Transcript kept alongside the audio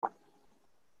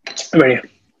Right.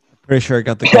 Pretty sure I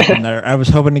got the cup in there. I was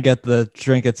hoping to get the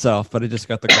drink itself, but I just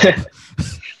got the cup.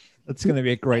 That's going to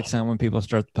be a great sound when people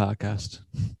start the podcast.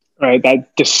 Right.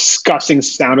 That disgusting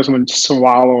sound of someone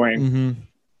swallowing, Mm-hmm.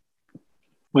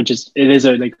 which is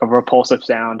a repulsive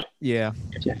sound. Yeah.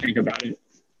 If you think about it.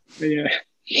 But yeah.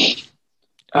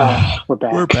 We're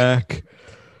back. We're back.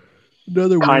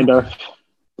 Another week. Kind of.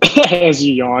 As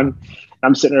you yawn,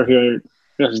 I'm sitting over here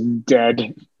just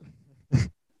dead.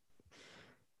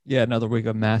 Yeah, another week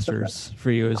of Masters for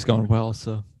you is going well.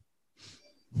 So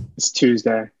it's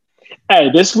Tuesday. Hey,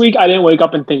 this week I didn't wake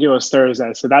up and think it was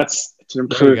Thursday, so it's an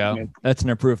improvement. There you go. That's an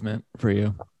improvement for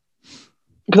you.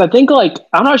 Because I think,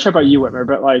 I'm not sure about you, Whitmer,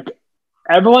 but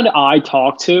everyone I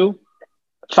talked to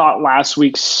thought last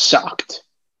week sucked.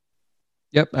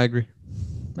 Yep, I agree.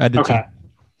 I did too.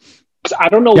 Because I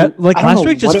don't know. Yeah, last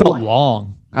week just felt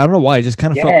long. I don't know why. It just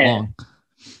kind of felt long.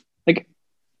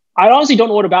 I honestly don't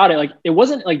know what about it. It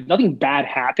wasn't nothing bad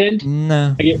happened.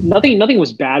 No. Nothing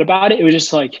was bad about it. It was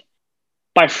just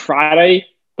by Friday,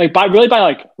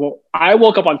 I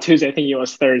woke up on Tuesday thinking it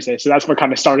was Thursday. So that's what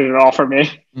kind of started it all for me.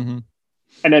 Mm-hmm.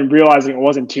 And then realizing it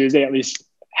wasn't Tuesday, at least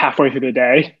halfway through the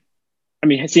day. I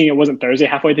mean, seeing it wasn't Thursday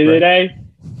halfway through the day.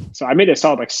 So I made it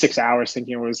solid 6 hours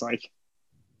thinking it was a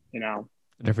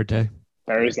different day.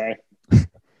 Thursday.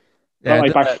 Yeah,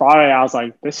 but by Friday, I was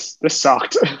like, this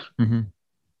sucked. Mm-hmm.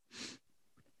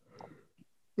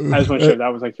 I just want to say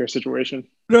that was your situation.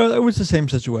 No, that was the same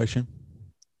situation.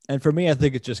 And for me, I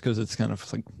think it's just because it's kind of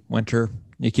winter.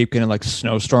 You keep getting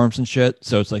snowstorms and shit.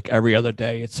 So it's every other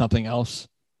day, it's something else.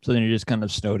 So then you're just kind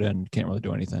of snowed in. Can't really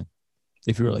do anything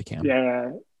if you really can.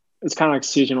 Yeah. It's kind of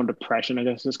seasonal depression, I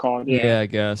guess it's called. Yeah, I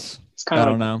guess. It's kind of I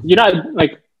don't know. You're not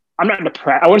I'm not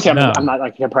depressed. I wouldn't say I'm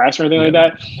not depressed or anything like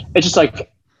that. It's just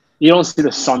you don't see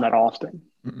the sun that often.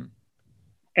 Mm-mm.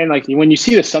 And when you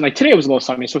see the sun, today it was a little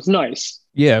sunny, so it's nice.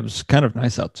 Yeah, it was kind of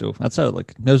nice out too. That's how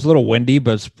it was a little windy,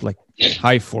 but it's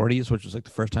high 40s, which was the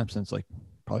first time since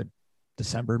probably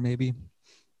December, maybe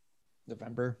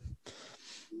November.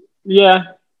 Yeah,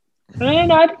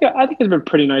 and I think it's been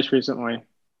pretty nice recently.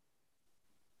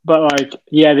 But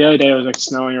the other day it was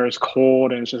snowing or it's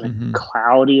cold and it's just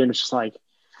cloudy and it's just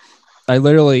I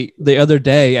literally the other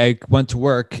day I went to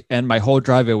work and my whole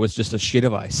driveway was just a sheet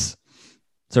of ice.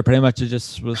 So pretty much I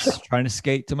just was trying to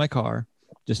skate to my car,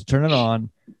 just turn it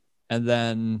on, and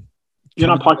then you're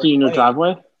not parking in your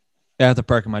driveway? I have to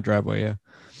park in my driveway, yeah.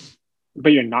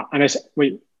 But you're not. And I said,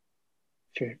 wait,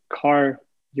 if your car,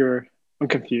 I'm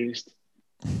confused.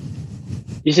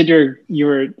 You said you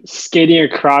were skating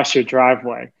across your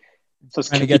driveway. So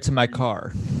trying to get to my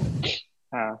car.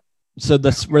 So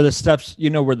where the steps,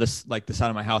 where this the side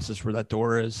of my house is, where that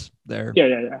door is there. Yeah.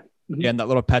 Mm-hmm. Yeah, and that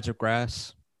little patch of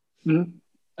grass. Mm-hmm.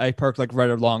 I parked right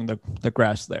along the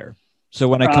grass there. So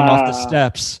when I come off the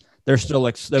steps, there's still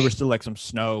there was still some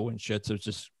snow and shit. So it's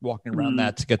just walking around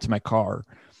that to get to my car.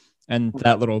 And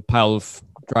that little pile of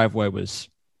driveway was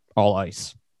all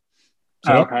ice.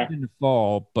 So it didn't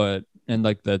fall, but in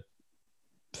the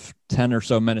 10 or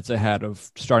so minutes I had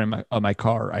of starting my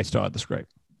car, I still had to scrape.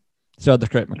 Still had to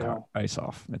scrape my car ice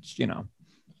off. It's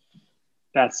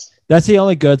That's the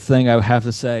only good thing I have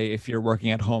to say if you're working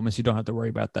at home is you don't have to worry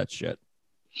about that shit.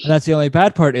 And that's the only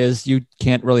bad part is you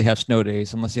can't really have snow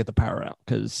days unless you have the power out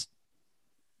because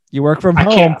you work from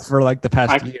home for the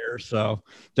past year. So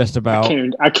just about.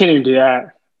 I can't even do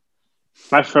that.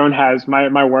 My phone has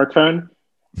my work phone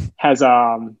has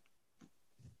hotspot.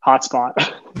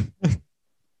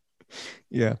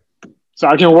 Yeah. So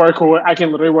I can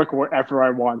literally work wherever I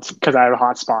want because I have a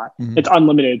hotspot. Mm-hmm. It's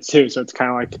unlimited too, so it's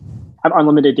kind of I have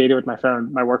unlimited data with my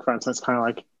phone, my work phone. So it's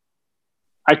kind of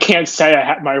I can't say I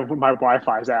have my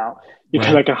Wi-Fi's out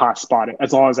because I can hotspot it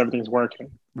as long as everything's working.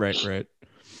 Right.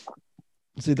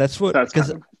 See, that's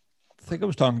because I think I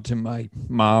was talking to my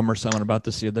mom or someone about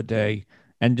this the other day,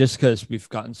 and just because we've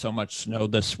gotten so much snow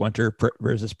this winter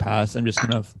versus past, I'm just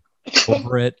kind of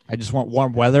over it. I just want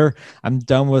warm weather. I'm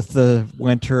done with the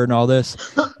winter and all this.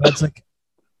 But it's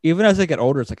even as I get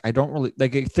older, it's I don't really I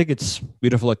think it's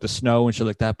beautiful the snow and shit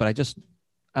like that, but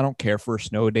I don't care for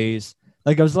snow days.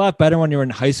 It was a lot better when you were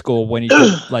in high school when you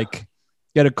could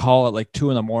get a call at 2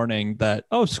 a.m. that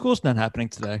school's not happening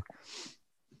today.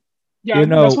 Yeah,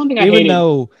 that's one thing I hated. Even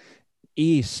though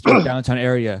East or downtown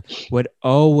area would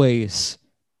always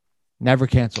never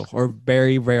cancel or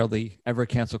very rarely ever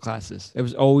cancel classes. It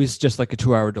was always just a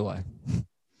 2-hour delay.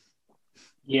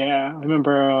 Yeah, I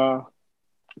remember.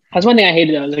 That's one thing I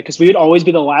hated because we would always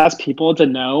be the last people to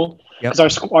know because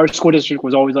our school district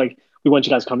was always we want you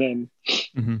guys to come in.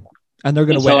 Mm-hmm. And they're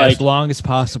going to wait as long as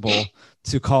possible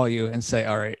to call you and say,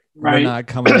 all right, we're not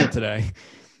coming in today.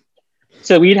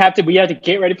 So we had to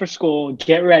get ready for school,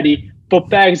 get ready, book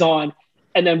bags on,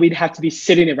 and then we'd have to be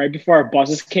sitting there right before our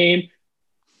buses came.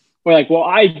 We're like, well,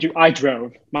 I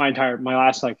drove my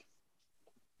last like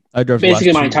I drove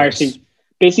basically my entire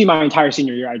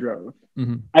senior year. I drove.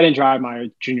 Mm-hmm. I didn't drive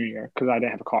my junior year because I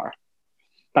didn't have a car.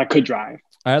 I could drive.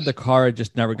 I had the car. I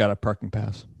just never got a parking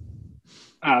pass.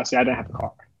 See, I didn't have a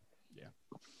car. Yeah.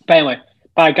 But anyway,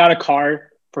 I got a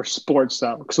car for sports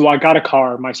though. So I got a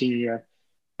car my senior year,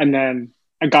 and then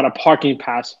I got a parking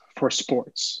pass for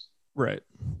sports. Right.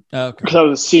 Okay. Because I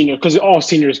was a senior. Because all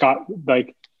seniors got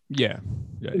like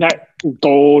that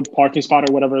gold parking spot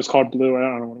or whatever it's called, blue. I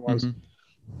don't know what it was.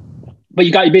 Mm-hmm. But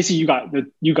you got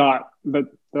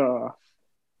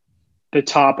the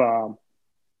top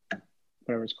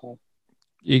whatever it's called.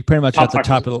 You pretty much got the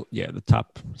top of the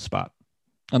top spot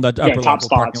on the upper level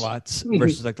parking lots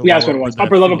versus like the that's what it was.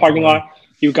 Upper level parking lot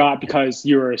you got because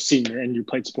you were a senior and you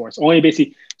played sports. Only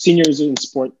basically seniors in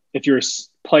sport. If you're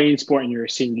playing sport and you're a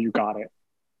senior, you got it.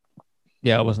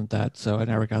 Yeah, it wasn't that, so I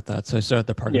never got that. So I started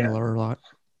the parking lower lot.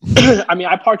 I mean,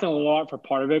 I parked in a lot for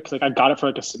part of it because like I got it for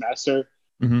like a semester,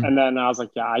 and then I was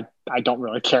like, I don't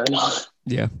really care enough.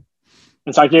 Yeah.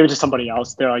 And so I gave it to somebody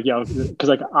else. They're like, because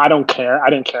like I don't care. I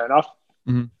didn't care enough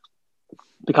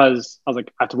because I was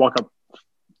like, I have to walk up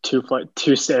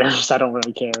two stairs. I don't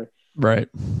really care. Right.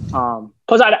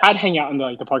 Plus, I'd hang out in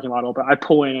the parking lot, but I'd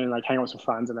pull in and like hang out with some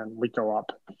friends, and then we'd go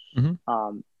up.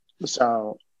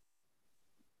 So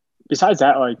besides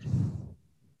that, like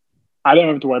I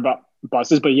didn't have to worry about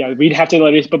buses, but yeah, we'd have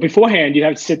to but beforehand, you'd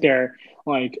have to sit there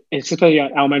like especially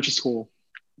at elementary school.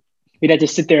 We'd have to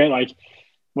sit there at like.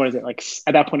 What is it like?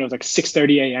 At that point, it was like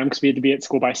 6:30 a.m. because we had to be at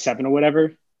school by 7 or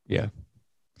whatever. Yeah,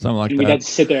 something like that. We had to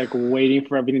sit there like waiting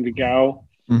for everything to go,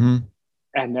 and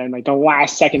then like the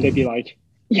last second they'd be like,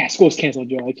 "Yeah, school's canceled."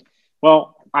 You're like,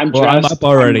 "Well, I'm dressed. I'm up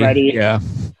already. I'm ready." Yeah.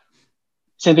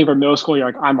 Same thing for middle school.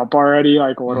 You're like, "I'm up already."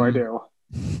 Like, what do I do?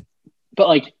 But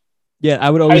like, yeah, I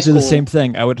would always do the same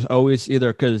thing. I would always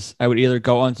either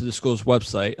go onto the school's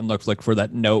website and look like for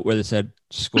that note where they said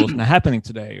school's not happening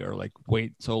today, or like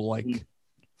wait till like.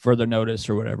 Further notice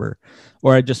or whatever,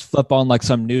 or I just flip on like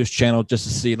some news channel just to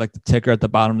see like the ticker at the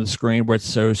bottom of the screen where it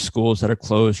shows schools that are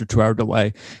closed or 2-hour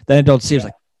delay. Then I don't see it's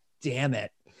like, damn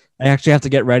it, I actually have to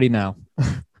get ready now.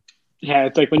 Yeah,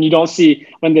 it's like when you don't see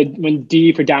when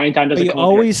D for Downingtown doesn't.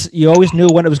 You always knew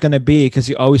when it was going to be because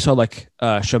you always saw like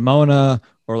Shimona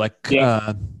or like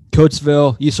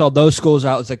Coatesville. You saw those schools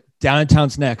out. It's like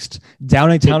Downingtown's next.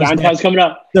 Downingtown's coming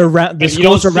up. The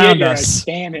schools around us. Like,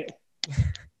 damn it.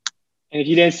 And if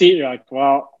you didn't see it, you're like,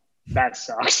 well, that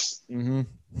sucks.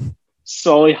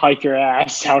 Slowly hike your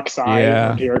ass outside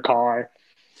of your car.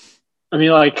 I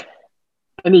mean, like,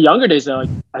 in the younger days, though, like,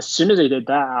 as soon as they did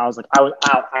that, I was like, I was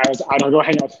out. I was out. I'll go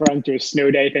hang out with friends, do a snow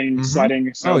day thing,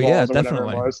 sledding, snowballs, or whatever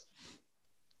it was.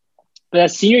 But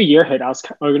that senior year hit, I was,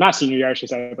 or not senior year, I should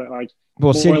say, but like,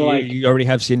 well, you already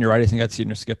have senior, right? I think that's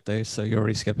senior skip day, so you're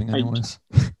already skipping anyways.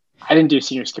 I didn't do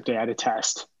senior skip day. I had a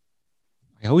test.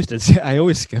 I always did. I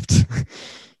always skipped.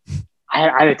 I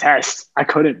had a test. I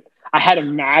couldn't. I had a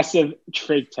massive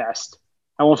trig test.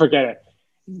 I won't forget it.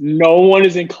 No one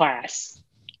is in class.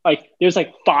 Like, there's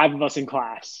like 5 of us in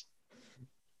class.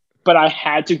 But I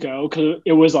had to go because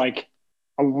it was like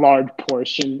a large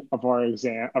portion of our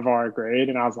exam, of our grade.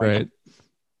 And I was like,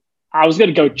 I was going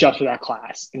to go just for that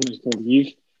class and just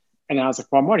leave. And I was like,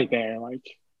 well, I'm already there. Like,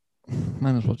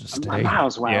 might as well just stay. I might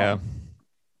as well. Yeah.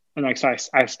 And like, so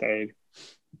I stayed.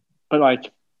 But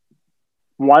like,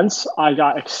 once I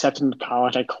got accepted into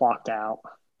college, I clocked out.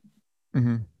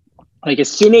 Like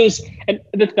as soon as, and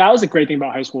that was the great thing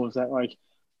about high school is that like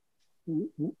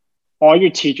all your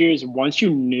teachers, once they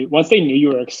knew you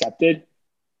were accepted,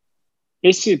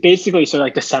 basically so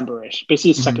like December-ish,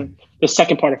 basically the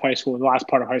second part of high school, the last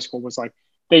part of high school was like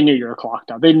they knew you were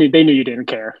clocked out. They knew you didn't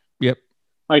care. Yep.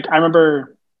 Like I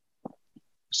remember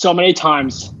so many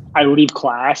times I would leave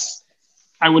class.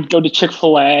 I would go to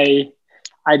Chick-fil-A.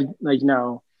 I'd like,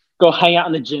 go hang out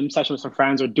in the gym session with some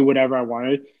friends or do whatever I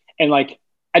wanted. And like,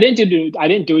 I didn't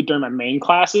do it during my main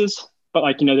classes, but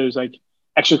like, there's like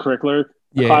extracurricular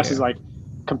classes like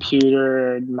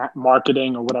computer,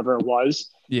 marketing or whatever it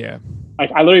was. Yeah.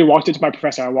 Like I literally walked into my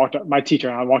professor. My teacher,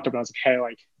 and I walked up and I was like, hey,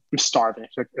 like I'm starving.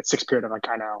 She's like, it's 6th period. I'm like,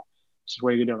 I know. She's like,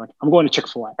 what are you doing? I'm like, I'm going to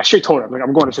Chick-fil-A. I straight told her, like,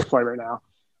 I'm going to Chick-fil-A right now.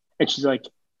 And she's like,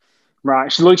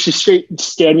 right. She straight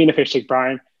stared me in the face. She's like,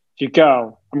 Brian, if you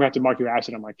go, I'm gonna have to mark your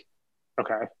absent. I'm like,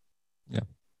 okay. Yeah.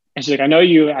 And she's like, I know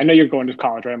you're going to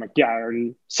college, right? I'm like, yeah, I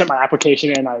already sent my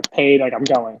application in. I paid. Like, I'm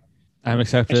going. I'm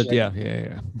accepted. Like, yeah.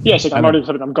 Yeah. She's like, I'm already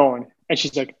accepted. I'm going. And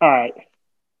she's like, all right,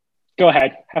 go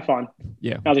ahead, have fun.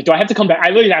 Yeah. And I was like, do I have to come back? I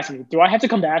literally asked her, do I have to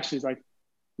come back? She's like,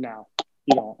 no,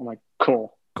 you don't. I'm like,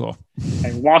 cool. Cool.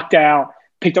 I walked out,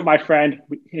 picked up my friend,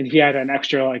 and he had an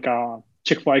extra like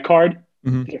Chick-fil-A card,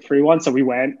 like a free one. So we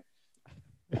went,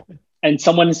 and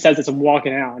someone says as I'm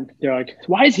walking out, and they're like,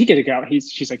 "Why is he getting out?"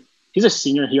 She's like, "He's a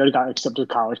senior. He already got accepted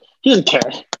to college. He doesn't care."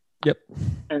 Yep.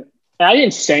 And I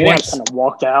didn't say anything. I just kind of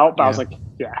walked out, but I was like,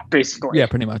 "Yeah, basically." Yeah,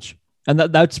 pretty much. And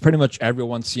that's pretty much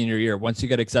everyone's senior year. Once you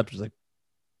get accepted, it's like,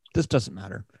 this doesn't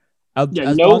matter.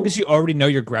 As long as you already know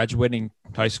you're graduating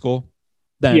high school,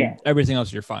 then everything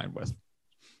else you're fine with.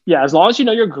 Yeah, as long as you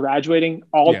know you're graduating,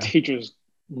 all teachers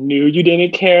knew you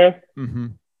didn't care. Mm-hmm.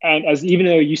 And even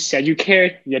though you said you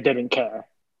cared, you didn't care.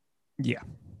 Yeah.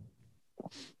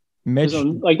 So,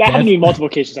 like that happened to me multiple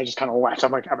occasions. I just kind of left.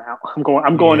 I'm like, I'm out.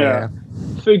 I'm going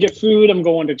to get food. I'm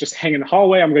going to just hang in the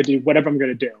hallway. I'm going to do whatever I'm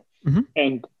going to do. Mm-hmm.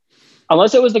 And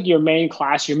unless it was like your main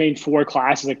class, your main 4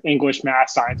 classes, like English, math,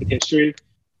 science, and history,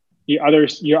 your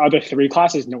other 3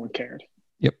 classes, no one cared.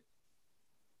 Yep.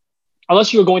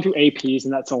 Unless you were going through APs,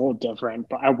 and that's a little different.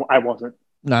 But I wasn't.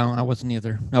 No, I wasn't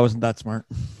either. I wasn't that smart.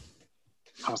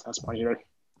 I wasn't that smart either.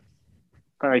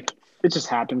 But like, it just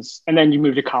happens. And then you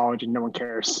move to college, and no one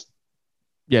cares.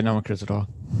 Yeah, no one cares at all.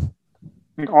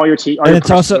 Like all your and it's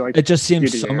also like, it just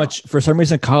seems so much. For some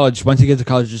reason, college. Once you get to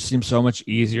college, it just seems so much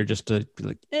easier just to be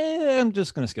like, I'm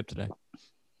just gonna skip today.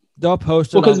 They'll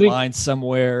post it online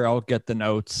somewhere. I'll get the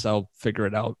notes. I'll figure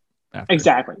it out after.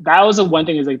 Exactly. That was the one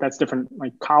thing is like that's different.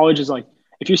 Like college is like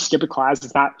if you skip a class,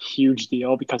 it's not a huge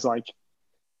deal because like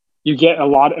you get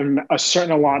a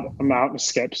certain amount of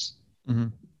skips. Mm-hmm.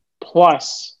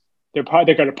 Plus, they're going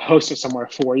to post it somewhere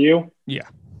for you. Yeah.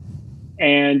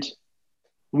 And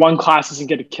one class isn't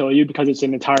going to kill you because it's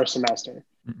an entire semester.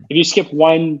 Mm-hmm. If you skip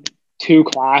 1-2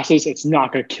 classes, it's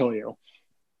not going to kill you.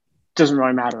 It doesn't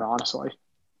really matter, honestly.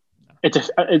 It's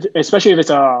especially if it's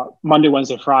a Monday,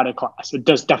 Wednesday, Friday class. It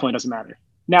definitely doesn't matter.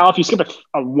 Now, if you skip a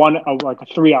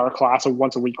 3-hour class, a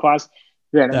once a week class,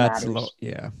 then it matters.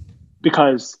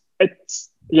 Because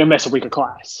you miss a week of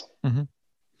class. Mm-hmm.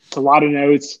 It's a lot of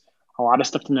notes, a lot of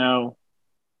stuff to know.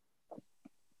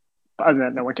 But other than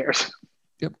that, no one cares.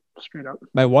 Yep. Straight up.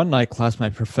 My one night class, my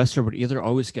professor would either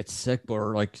always get sick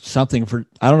or like something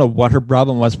I don't know what her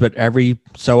problem was, but every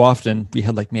so often we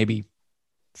had like maybe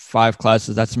 5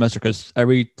 classes that semester because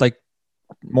every like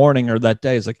morning or that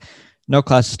day is like no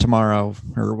classes tomorrow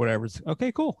or whatever. It's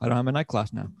okay, cool. I don't have a night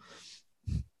class now.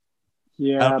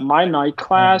 Yeah, my night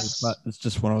class. It's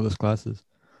just one of those classes.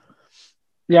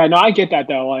 Yeah, no, I get that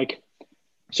though. Like,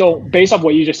 so based off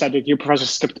what you just said, like your professor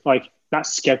skipped, like not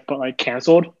skipped, but like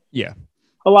canceled. Yeah,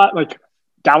 a lot. Like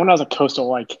that when I was at Coastal,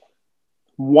 like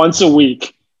once a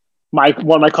week, one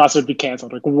of my classes would be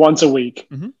canceled, like once a week.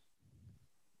 Mm-hmm.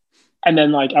 And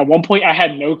then like at one point, I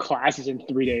had no classes in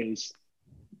 3 days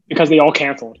because they all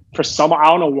canceled for some. I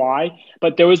don't know why,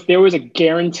 but there was a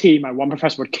guarantee my one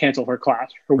professor would cancel her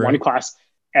one class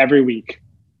every week,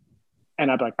 and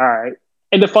I'd be like, all right.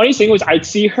 And the funniest thing was I'd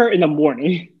see her in the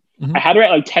morning. Mm-hmm. I had her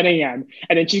at like 10 a.m.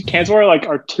 and then she'd cancel her like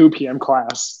our 2 p.m.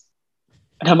 class.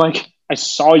 And I'm like, I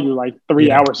saw you like 3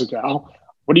 hours ago.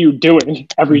 What are you doing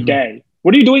every day?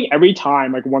 What are you doing every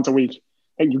time, like once a week,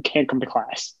 that you can't come to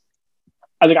class?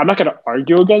 I think I'm not going to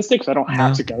argue against it because I don't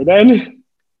have to go then.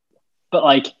 But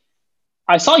like,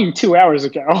 I saw you 2 hours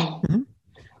ago. Mm-hmm.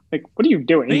 Like, what are you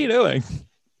doing? What are you doing?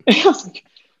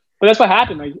 But that's what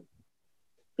happened. Like,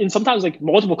 and sometimes like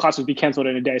multiple classes would be canceled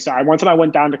in a day. So one time I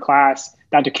went down to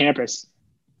campus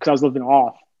because I was living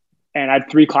off, and I had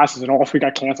 3 classes and all 3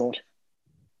 got canceled.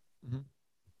 Mm-hmm.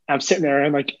 I'm sitting there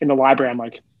and like in the library, I'm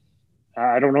like,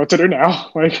 I don't know what to do now.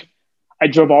 Like, I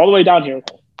drove all the way down here,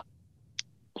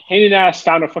 pain in the ass,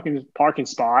 found a fucking parking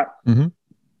spot. Mm-hmm.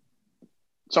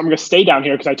 So I'm gonna stay down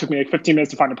here because it took me like 15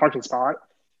 minutes to find a parking spot.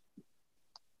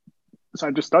 So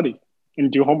I just study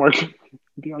and do homework.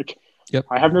 Be like, yep.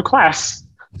 I have no class.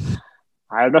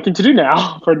 I have nothing to do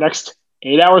now for the next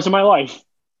 8 hours of my life.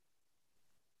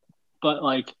 But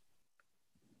like,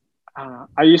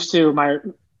 I used to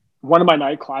one of my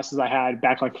night classes I had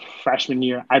back like freshman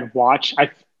year. It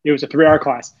was a 3-hour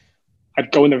class.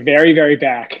 I'd go in the very, very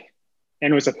back,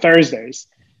 and it was a Thursdays.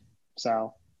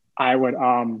 So I would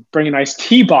bring an iced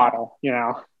tea bottle.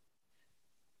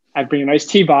 I'd bring an iced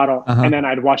tea bottle, and then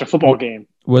I'd watch a football game.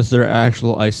 Was there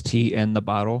actual iced tea in the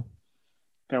bottle?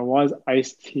 There was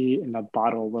iced tea in the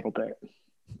bottle a little bit.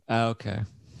 Okay.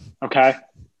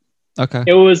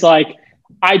 It was like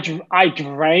I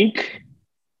drank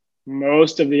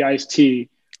most of the iced tea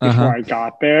before I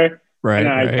got there, and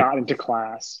then I got into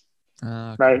class.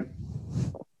 Okay. Right,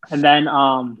 and then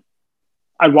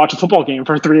I'd watch a football game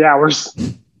for 3 hours.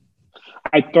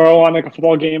 I'd throw on like a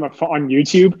football game on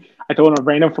YouTube. I throw in a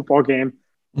random football game.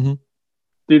 Mm-hmm.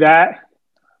 Do that.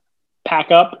 pack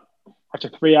up after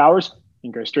 3 hours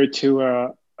and go straight to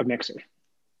a mixer.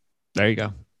 There you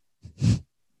go.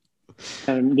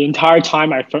 And the entire time,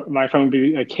 my phone would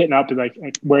be like hitting up, and like,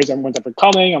 where's everyone's ever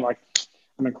coming? I'm like,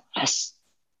 yes.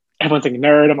 Everyone's like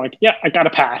nerd. I'm like, yeah, I got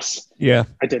a pass. Yeah,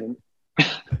 I didn't.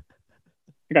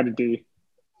 I got a D.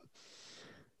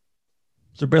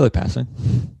 So barely passing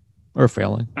or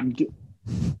failing,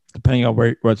 depending on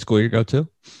what school you go to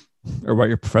or what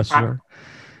your professors are.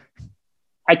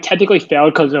 I technically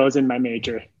failed because it was in my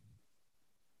major.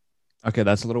 Okay,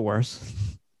 that's a little worse.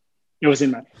 It was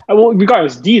in my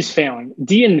regardless. D is failing.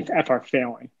 D and F are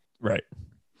failing. Right.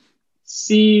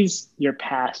 C's you're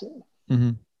passing.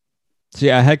 Mm-hmm.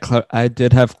 See, I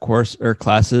did have course or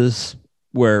classes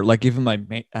where like even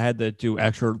I had to do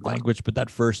actual language, but that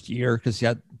first year because you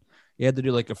had to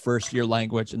do like a first year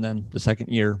language and then the second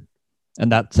year,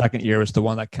 and that second year was the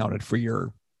one that counted for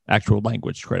your actual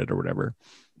language credit or whatever.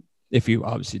 If you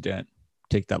obviously didn't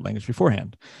take that language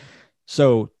beforehand.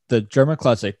 So the German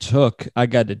class I took, I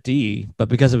got a D, but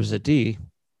because it was a D,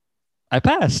 I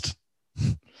passed.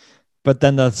 But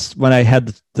then that's when I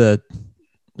had the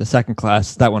second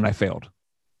class, that one I failed.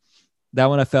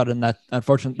 And that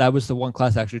unfortunately that was the one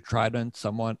class I actually tried on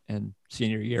somewhat in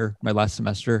senior year, my last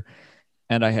semester,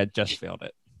 and I had just failed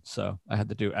it. So I had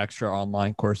to do extra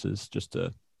online courses just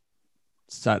to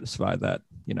satisfy that,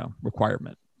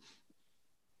 requirement.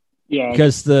 Yeah.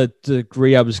 Because the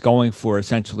degree I was going for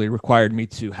essentially required me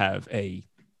to have a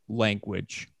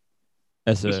language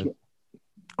as a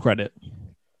credit.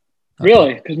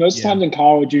 Really? Because most times in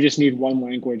college, you just need one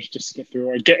language just to get through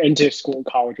or get into school and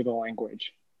college with a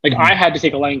language. Like I had to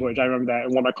take a language. I remember that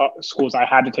in one of my schools, I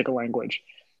had to take a language.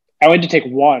 I went to take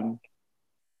one,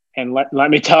 and let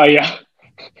me tell you,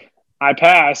 I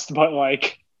passed. But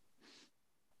like,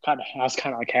 I was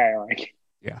kind of like, hey, like,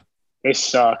 yeah, this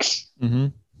sucks. Mm-hmm.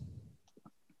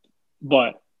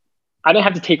 But I didn't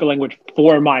have to take a language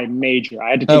for my major. I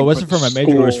had to take it wasn't for my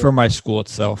major. It was for my school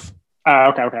itself.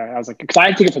 Okay. I was like, because I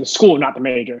had to take it for the school, not the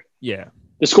major. Yeah.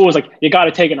 The school was like, you got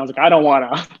to take it. And I was like, I don't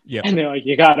want to. Yeah. And they're like,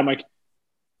 you got it. I'm like,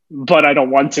 but I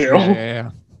don't want to. Yeah.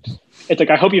 It's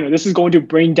like, I hope this is going to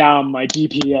bring down my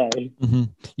GPA. Mm-hmm.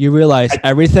 You realize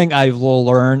everything I will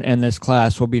learn in this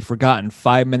class will be forgotten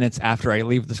 5 minutes after I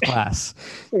leave this class.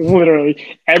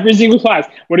 Literally. Every single class.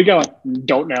 Where to go?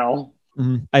 Don't know.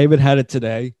 Mm-hmm. I even had it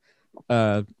today.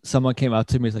 Someone came up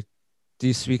to me, he's like, do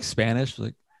you speak Spanish?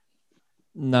 Like,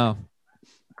 no.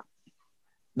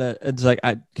 It's like,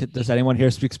 does anyone here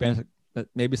speak Spanish?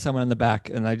 Maybe someone in the back.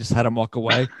 And I just had him walk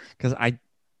away because I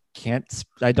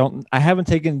haven't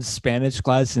taken Spanish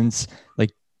class since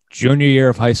like junior year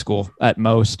of high school at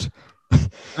most. I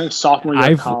think sophomore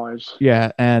year of college.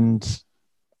 Yeah. And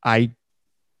I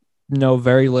know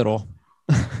very little.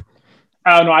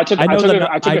 Oh no, I took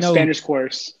a Spanish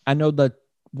course. I know the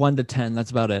 1 to 10. That's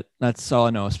about it. That's all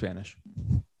I know is Spanish.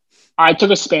 I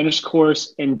took a Spanish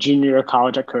course in junior year of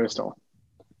college at Coastal.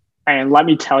 And let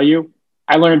me tell you,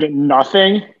 I learned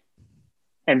nothing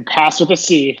and passed with a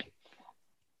C.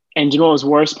 And you know what was the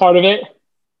worst part of it?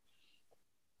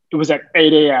 It was at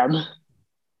 8 a.m.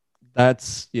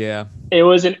 It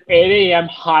was an 8 a.m.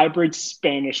 hybrid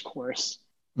Spanish course.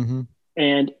 Mm-hmm.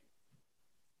 And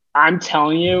I'm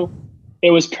telling you,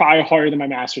 it was probably harder than my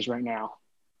master's right now.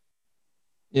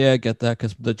 Yeah, I get that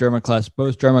because both German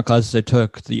classes I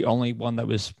took, the only one that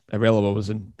was available was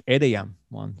an 8 a.m.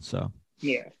 one. So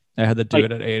yeah, I had to do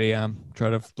it at 8 a.m. Try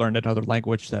to learn another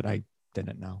language that I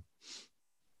didn't know.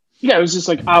 Yeah, it was just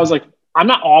like, I was like, I'm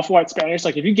not awful at Spanish.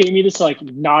 Like if you gave me this, like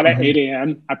not at 8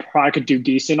 a.m., I probably could do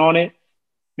decent on it.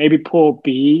 Maybe pull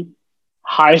B,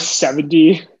 high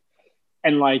 70.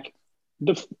 And like,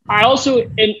 I also,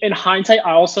 in hindsight,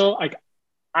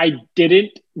 I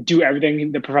didn't do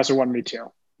everything the professor wanted me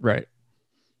to. Right.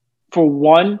 For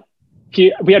one,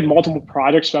 we had multiple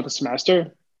projects throughout the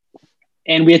semester,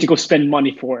 and we had to go spend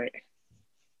money for it.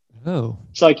 Oh.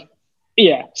 So like,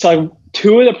 yeah. So like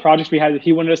 2 of the projects we had,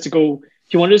 he wanted us to go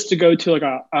to like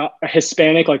a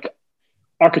Hispanic like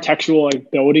architectural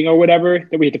like building or whatever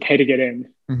that we had to pay to get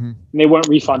in, and they weren't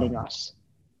refunding us.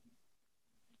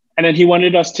 And then he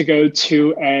wanted us to go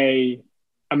to a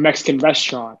Mexican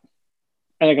restaurant.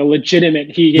 And like a legitimate,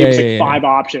 he gave us 5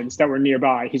 options that were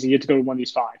nearby. He said you had to go to one of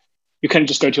these 5. You couldn't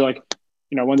just go to like,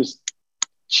 one of those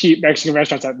cheap Mexican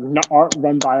restaurants that aren't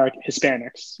run by like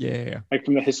Hispanics. Yeah. Like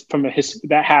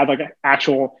that had like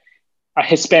a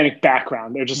Hispanic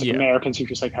background. They're just like Americans who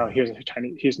just like, oh,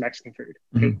 here's Mexican food.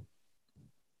 Mm-hmm.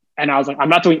 And I was like, I'm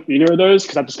not doing either of those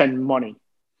because I have to spend money.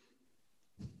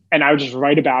 And I would just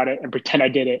write about it and pretend I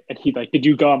did it. And he'd like, did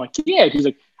you go? I'm like, yeah. He's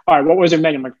like, all right, what was their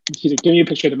menu? I'm like, he's like, give me a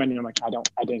picture of the menu. I'm like, I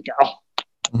didn't go.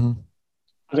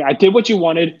 Mm-hmm. I did what you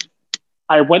wanted.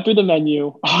 I went through the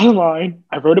menu online.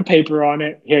 I wrote a paper on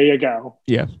it. Here you go.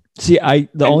 Yeah. See, I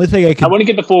wouldn't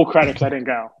get the full credit because I didn't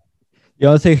go. The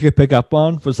only thing I could pick up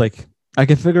on was like I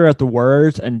could figure out the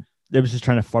words, and it was just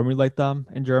trying to formulate them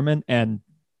in German, and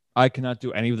I cannot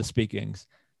do any of the speakings.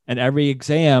 And every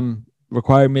exam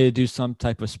required me to do some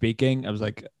type of speaking. I was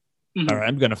like, all right,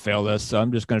 I'm gonna fail this, so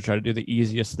I'm just gonna try to do the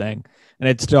easiest thing, and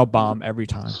it's still bomb every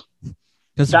time.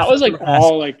 Because that was like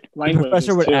all like language. The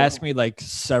professor would ask me like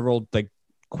several like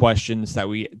questions that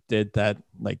we did that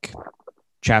like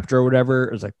chapter or whatever.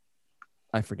 It was like,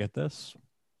 I forget this.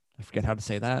 I forget how to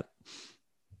say that.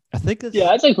 I think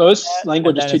it's like most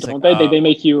languages too, don't they? They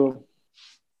make you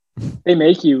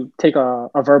take a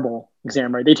verbal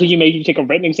exam, right? Make you take a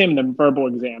written exam and then verbal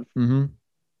exam.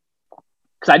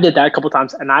 Because I did that a couple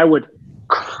times, and I would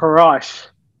crush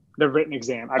the written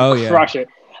exam. I'd crush it.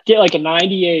 Get like a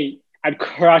 98. I'd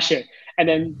crush it. And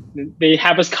then they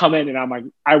have us come in, and I'm like,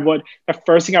 the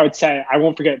first thing I would say, I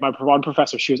won't forget, my one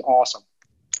professor, she was awesome.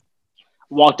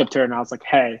 Walked up to her, and I was like,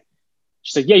 hey.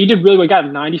 She's like, yeah, you did really well. You got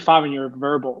a 95 on your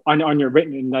verbal, on your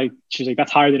written. And like, she's like,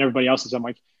 that's higher than everybody else's. I'm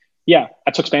like, yeah, I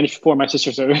took Spanish before. My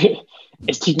sister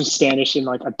is teaching Spanish in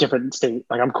like a different state.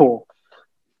 Like, I'm cool.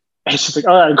 And she's like,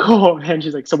 all right, cool. And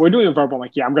she's like, so we're doing a verbal. I'm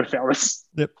like, yeah, I'm going to fail this.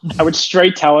 Yep. I would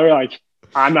straight tell her, like,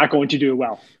 I'm not going to do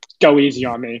well. Go easy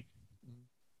on me.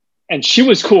 And she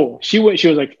was cool. She was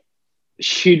like,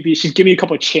 she'd give me a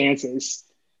couple of chances.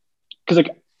 Cause like,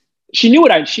 she knew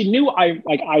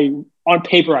on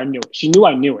paper, I knew it. She knew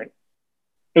I knew it.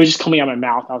 It was just coming out of my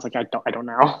mouth. I was like, I don't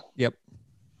know. Yep.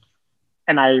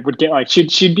 And I would get like, she'd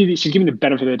give me the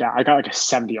benefit of the doubt. I got like a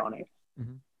 70 on it,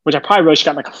 which I probably really should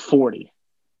got like a 40.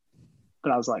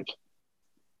 But I was like,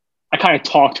 I kind of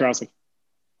talked to her. I was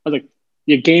like,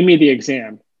 you gave me the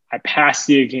exam. I passed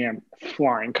the exam,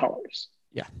 flying colors.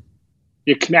 Yeah.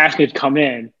 You asked me to come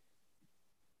in,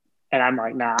 and I'm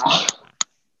like, nah.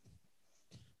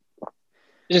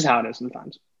 It's just how it is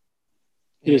sometimes.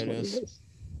 It is what it is.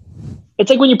 It's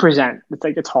like when you present, it's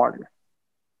like it's harder.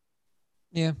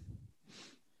 Yeah.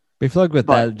 But I feel like with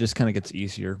that, it just kind of gets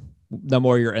easier. The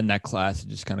more you're in that class, it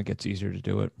just kind of gets easier to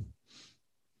do it.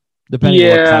 Depending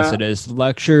on what class it is.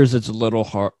 Lectures, it's a little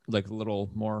hard, like a little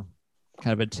more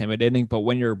kind of intimidating. But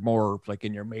when you're more like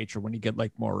in your major, when you get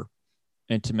like more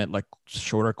intimate, like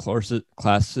shorter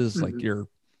classes, like your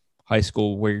high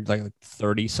school where you're like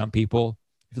 30 some people,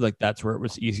 I feel like that's where it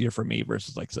was easier for me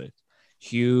versus like say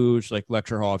huge like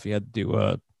lecture hall if you had to do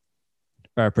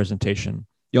a presentation.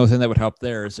 The only thing that would help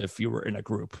there is if you were in a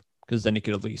group, because then you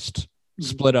could at least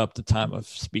split up the time of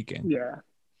speaking. Yeah.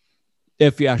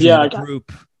 If you actually had a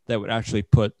group that would actually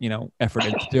put, effort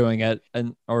into doing it,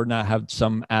 and or not have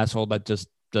some asshole that just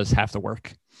does half the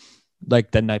work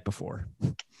like the night before.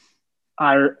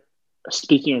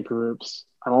 Speaking of groups,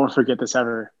 I won't forget this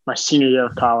ever. My senior year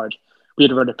of college, we had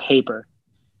to write a paper.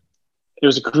 It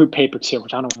was a group paper too,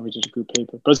 which I don't know if it was a group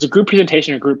paper, but it was a group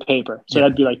presentation or group paper. So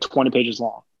that'd be like 20 pages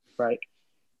long, right?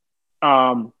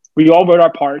 We all wrote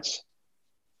our parts,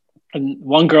 and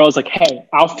one girl's like, hey,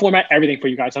 I'll format everything for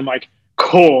you guys. I'm like,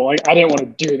 cool. Like, I didn't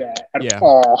want to do that at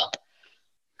all.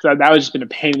 So that was just been a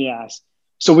pain in the ass.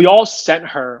 So we all sent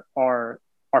her our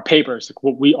papers, like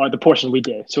what we are, the portion we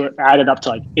did. So it added up to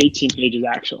like 18 pages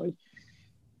actually.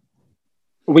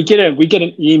 We get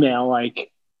an email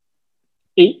like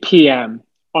 8 p.m.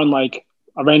 on like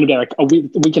a random day, like a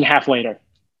week and a half later.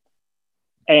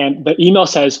 And the email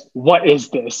says, what is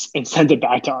this? And sends it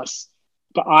back to us.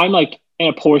 But I'm like in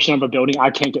a portion of a building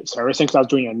I can't get service in because I was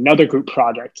doing another group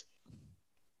project.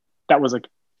 That was like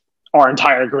our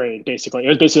entire grade, basically. It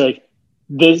was basically like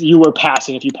this, you were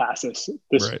passing if you pass this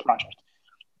right. project.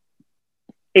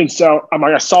 And so I'm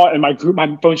like, I saw it in my group,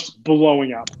 my phone's just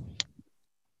blowing up.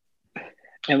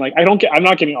 And like, I'm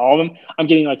not getting all of them. I'm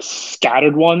getting like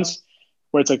scattered ones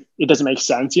where it's like, it doesn't make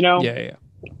sense, Yeah.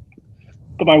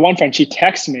 But my one friend, she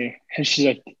texts me and she's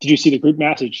like, did you see the group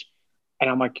message? And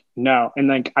I'm like, no. And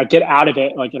then I get out of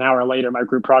it like an hour later, my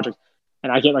group project,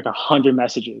 and I get like 100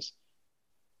 messages,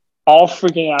 all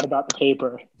freaking out about the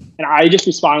paper. And I just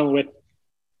responded with,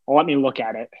 well, let me look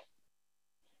at it.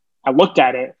 I looked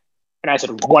at it and I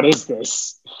said, what is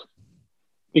this?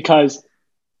 Because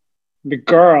the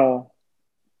girl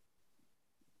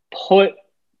put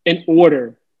in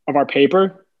order of our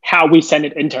paper how we send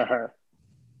it into her.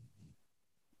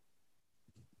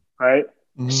 Right?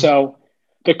 Mm-hmm. So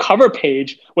the cover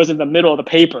page was in the middle of the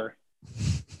paper.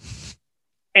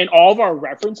 And all of our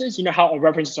references, you know how our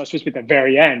references are supposed to be at the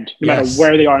very end, no matter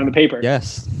where they are in the paper.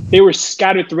 Yes. They were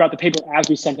scattered throughout the paper as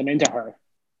we sent them into her.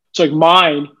 So like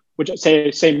mine, which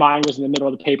say mine was in the middle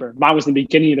of the paper. Mine was in the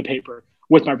beginning of the paper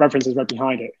with my references right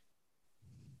behind it.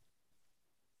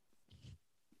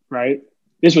 right?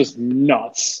 This was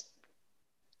nuts.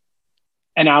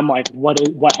 And I'm like, what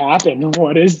happened?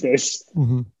 What is this?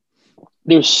 Mm-hmm.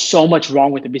 There's so much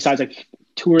wrong with it besides like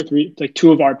two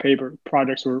of our paper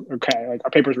projects were okay. Like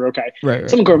our papers were okay. Right.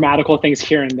 Some grammatical things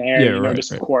here and there,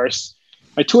 of course.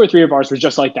 Like 2 or 3 of ours were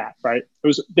just like that, right?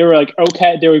 They were like,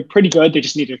 okay, they were pretty good. They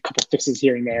just needed a couple fixes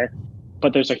here and there.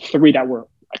 But there's like 3 that were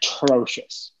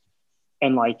atrocious.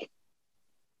 And like,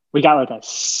 we got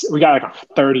like a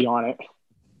 30 on it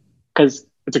because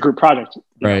it's a group project.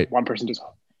 Right. One person just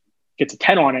gets a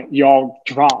 10 on it. You all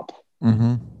drop.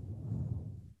 Mm-hmm.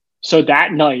 So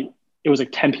that night, it was like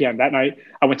 10 p.m. That night,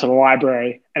 I went to the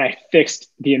library and I fixed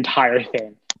the entire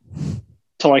thing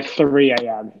till like 3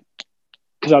 a.m.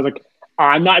 Because I was like,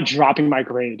 I'm not dropping my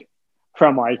grade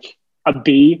from like a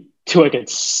B to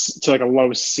like a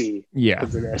low C. Yeah.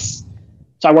 Because of this.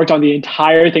 So I worked on the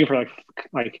entire thing for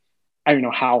like I don't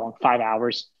know how long, 5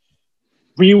 hours.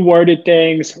 Reworded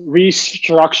things,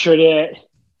 restructured it.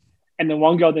 And then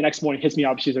one girl the next morning hits me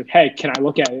up. She's like, hey, can I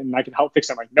look at it and I can help fix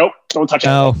it? I'm like, nope, don't touch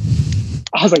anything.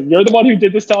 I was like, you're the one who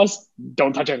did this to us.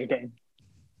 Don't touch anything.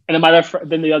 And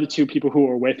then the other 2 people who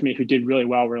were with me who did really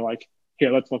well were like,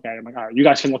 here, let's look at it. I'm like, all right, you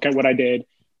guys can look at what I did,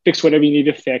 fix whatever you need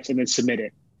to fix, and then submit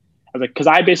it. I was like, because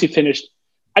I basically finished,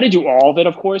 I didn't do all of it,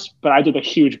 of course, but I did a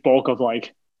huge bulk of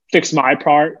like, fix my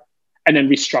part and then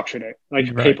restructured it,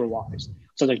 like paper-wise.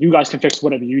 So like, you guys can fix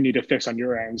whatever you need to fix on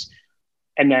your ends.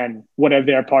 And then whatever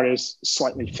their part is,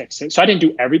 slightly fix it. So I didn't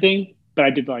do everything, but I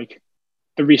did like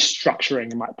the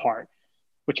restructuring in my part,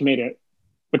 which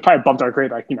probably bumped our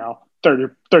grade like, 30%.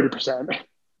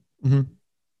 Mm-hmm.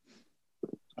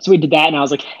 So we did that. And I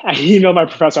was like, I emailed my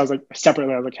professor. I was like,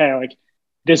 separately, I was like, hey, like,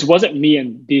 this wasn't me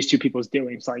and these 2 people's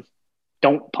doing. It's like,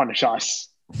 don't punish us.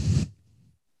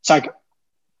 It's like,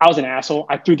 I was an asshole.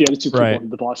 I threw the other 2 people into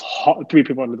the bus, 3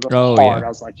 people into the bus hard. Yeah. I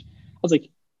was like,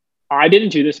 I didn't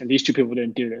do this and these 2 people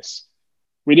didn't do this.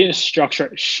 We didn't structure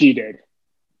it. She did.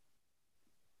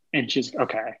 And she's like,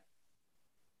 okay.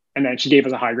 And then she gave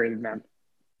us a high grade than them.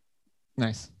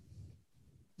 Nice.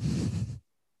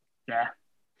 Yeah.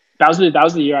 That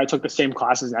was the year I took the same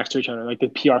classes next to each other, like the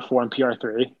PR4 and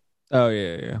PR3. Oh,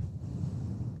 yeah.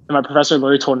 And my professor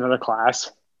literally told another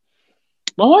class,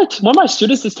 one of my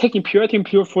students is taking PR3 and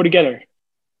PR4 together.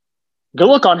 Good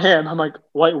luck on him. I'm like,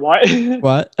 wait, what?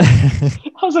 What?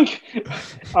 I was like,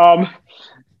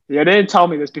 they didn't tell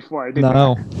me this before. I didn't.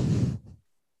 No.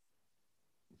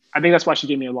 I think that's why she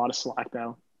gave me a lot of slack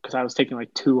though, because I was taking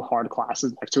like 2 hard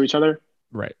classes next to each other.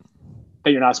 Right.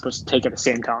 That you're not supposed to take at the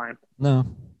same time. No.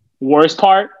 Worst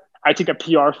part, I took a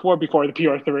PR4 before the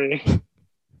PR3.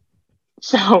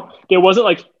 So there wasn't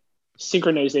like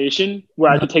synchronization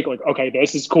where I could take like, okay,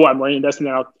 this is cool. I'm learning this, and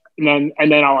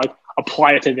then I'll like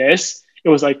apply it to this. It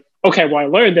was like, okay, well, I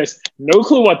learned this, no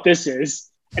clue what this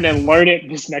is, and then learn it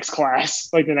this next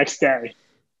class, like the next day.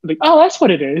 I'm like, oh, that's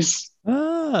what it is.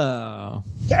 Oh.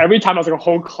 So every time I was like a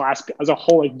whole class, I was a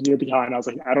whole like year behind. I was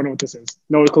like, I don't know what this is.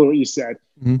 No clue what you said.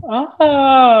 Mm-hmm.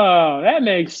 Oh, that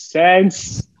makes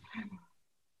sense.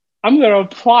 I'm going to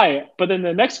apply it, but then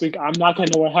the next week, I'm not going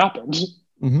to know what happened.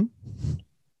 Mm-hmm.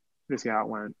 This is how it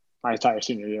went my entire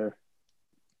senior year.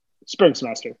 Spring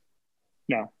semester.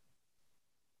 No.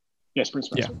 Yeah, spring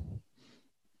semester.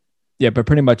 Yeah, but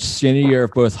pretty much senior year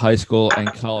of both high school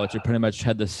and college, I pretty much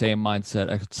had the same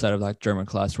mindset outside of that German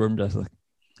class where I'm just like,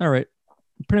 all right,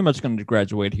 I'm pretty much going to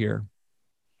graduate here.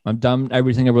 I'm done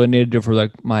everything I really need to do for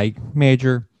like my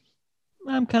major.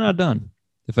 I'm kind of done.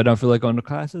 If I don't feel like going to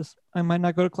classes, I might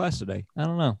not go to class today. I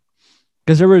don't know.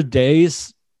 Because there were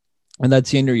days in that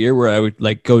senior year where I would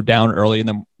like go down early and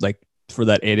then like for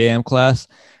that 8 a.m. class.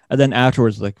 And then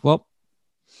afterwards, like, well,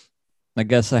 I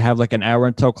guess I have like an hour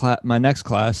until my next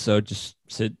class. So just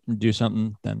sit and do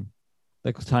something. Then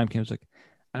like the time came, it's like,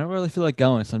 I don't really feel like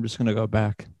going. So I'm just going to go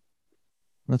back. And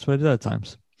that's what I did at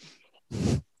times.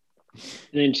 And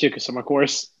then you took a summer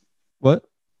course. What?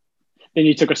 Then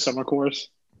you took a summer course.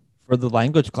 For the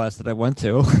language class that I went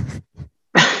to.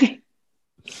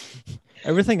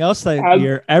 Everything else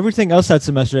that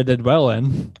semester I did well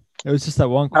in. It was just that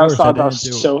one course I thought it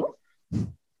was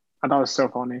so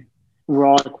funny. We're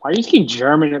all like, why are you taking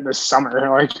German in the summer?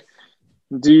 Like,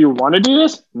 do you want to do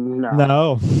this?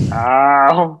 No.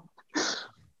 Oh.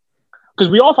 Because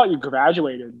we all thought you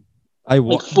graduated. I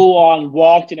walked. Like full on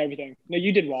walked and everything. No,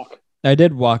 you did walk. I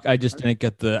did walk. I just didn't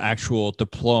get the actual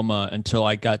diploma until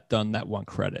I got done that one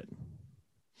credit.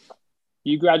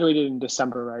 You graduated in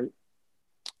December, right?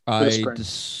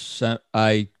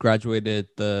 I graduated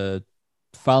the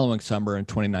following summer in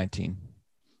 2019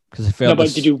 because I failed. No,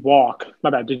 but did you walk? My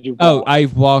bad. Did you walk? Oh, I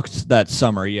walked that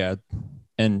summer, yeah,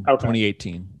 in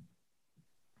 2018.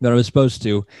 that I was supposed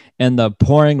to in the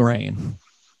pouring rain.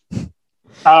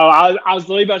 I was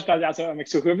literally about to ask. I'm like,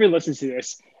 so whoever listens to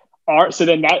this, so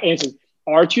then that answers.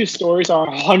 Our two stories are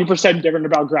 100% different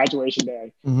about graduation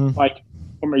day. Mm-hmm. Like,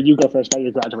 you go first about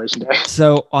your graduation day.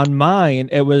 So on mine,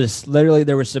 it was literally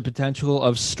there was the potential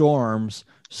of storms.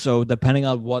 So depending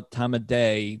on what time of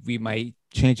day, we might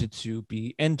change it to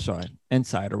be inside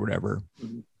or whatever,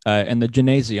 in the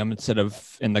gymnasium instead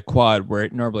of in the quad where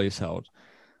it normally is held.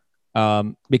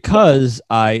 Because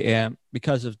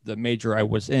of the major I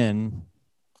was in,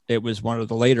 it was one of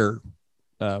the later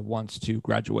ones to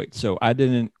graduate. So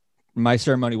my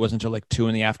ceremony wasn't until like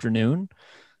 2 p.m.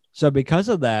 So because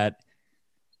of that,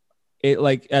 it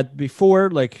before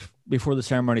the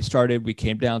ceremony started, we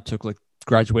came down, took like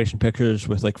graduation pictures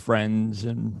with like friends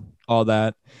and all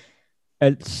that.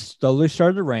 It slowly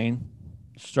started to rain,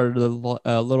 started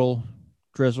a little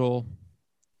drizzle.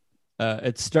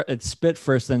 It spit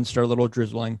first, then started a little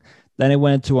drizzling. Then it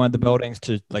went into one of the buildings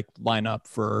to like line up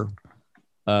for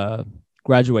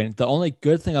graduating. The only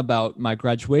good thing about my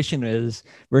graduation is,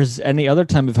 versus any other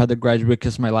time I've had to graduate,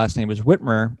 because my last name was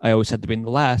Whitmer, I always had to be in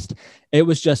the last. It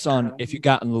was just on, if you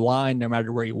got in the line, no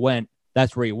matter where you went,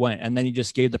 that's where you went. And then you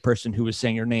just gave the person who was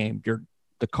saying your name,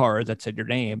 the card that said your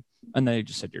name, and then you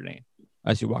just said your name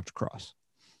as you walked across.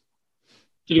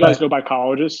 Did you guys go by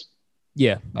colleges?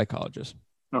 Yeah, by colleges.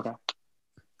 Okay.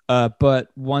 But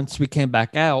once we came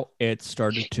back out, it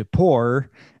started to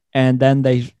pour. And then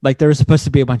there was supposed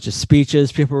to be a bunch of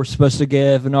speeches people were supposed to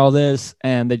give and all this.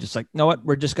 And they just like, you know what?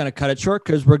 We're just going to cut it short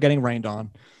because we're getting rained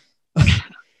on.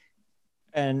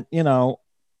 And,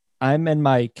 I'm in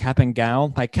my cap and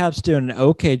gown. My cap's doing an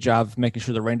okay job of making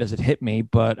sure the rain doesn't hit me.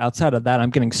 But outside of that,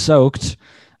 I'm getting soaked.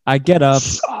 I get up.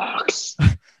 Sucks.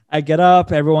 I get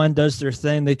up. Everyone does their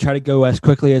thing. They try to go as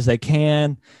quickly as they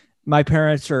can. My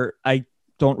parents I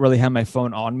don't really have my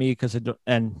phone on me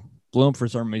and Bloom, for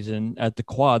some reason, at the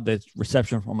quad, the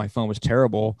reception on my phone was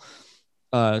terrible.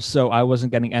 So I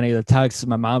wasn't getting any of the texts.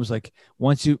 My mom was like,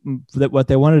 what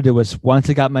they wanted to do was, once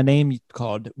it got my name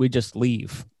called, we just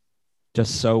leave.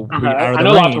 Just so okay. I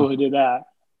know a lot of people who do that.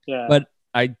 Yeah. But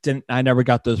I never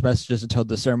got those messages until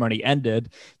the ceremony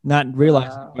ended, not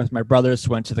realizing because my brothers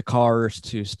went to the cars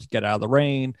to get out of the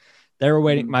rain. They were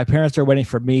waiting. My parents were waiting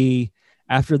for me.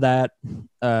 After that,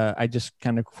 I just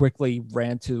kind of quickly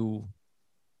ran to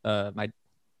I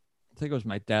think it was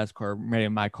my dad's car, maybe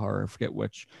my car, I forget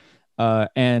which.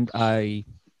 Because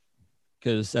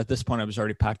at this point I was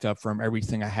already packed up from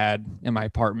everything I had in my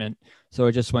apartment. So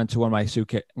I just went to one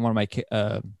of my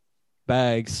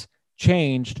bags,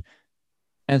 changed,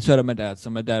 and so did my dad.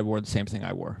 So my dad wore the same thing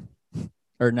I wore,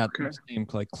 or not the same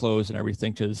like clothes and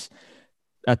everything. Because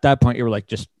at that point you were like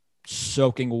just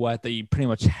soaking wet that you pretty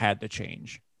much had to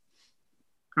change.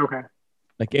 Okay.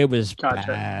 Like it was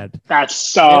bad. That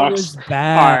sucks. It was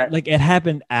bad. Right. Like it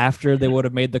happened after they would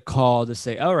have made the call to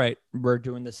say, all right, we're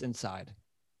doing this inside.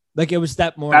 Like it was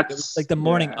that morning. It was like the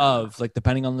morning of, like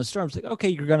depending on the storm. It's like, okay,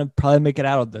 you're going to probably make it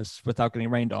out of this without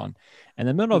getting rained on. In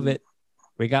the middle of it,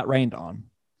 we got rained on.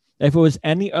 If it was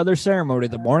any other ceremony,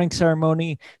 the morning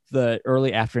ceremony, the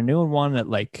early afternoon one at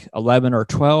like 11 or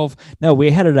 12, no,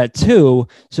 we had it at 2.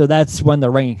 So that's when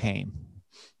the rain came.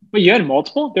 But you had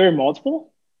multiple? There were multiple?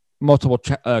 Multiple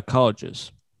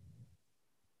colleges.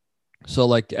 So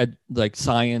like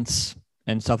science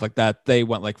and stuff like that, they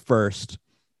went like first.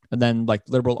 And then like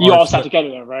liberal arts. You all sat together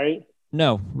though, right?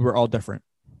 No, we were all different.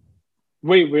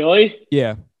 Wait, really?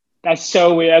 Yeah. That's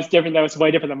so weird. That's different. That was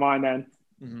way different than mine then.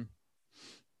 Mm-hmm.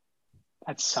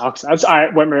 That sucks. That's all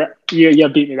right. Whitmer, you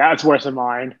beat me. That's worse than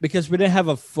mine. Because we didn't have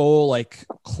a full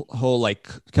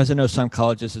because I know some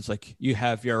colleges, it's like you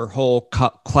have your whole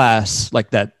class,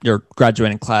 like that, your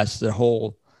graduating class, the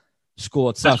whole school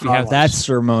itself. You have that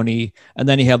ceremony, and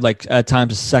then you have like at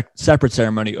times a separate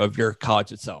ceremony of your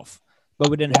college itself. But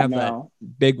we didn't have that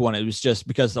big one. It was just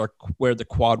because where the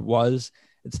quad was,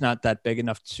 it's not that big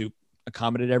enough to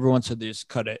accommodate everyone, so they just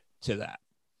cut it to that.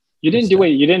 You didn't do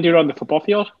it on the football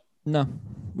field? No,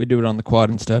 we do it on the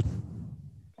quad instead.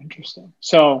 Interesting.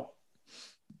 So,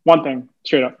 one thing,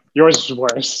 straight up, yours is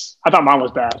worse. I thought mine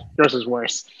was bad. Yours is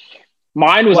worse.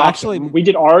 Mine was actually we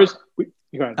did ours. Go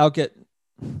ahead.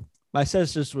 My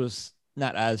sister's was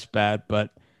not as bad,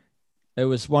 but it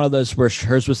was one of those where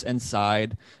hers was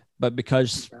inside. But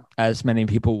because as many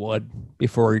people would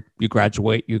before you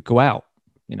graduate, you go out,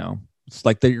 it's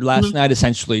like your last night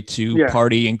essentially to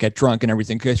party and get drunk and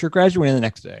everything because you're graduating the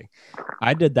next day.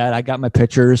 I did that. I got my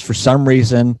pictures for some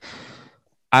reason.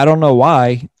 I don't know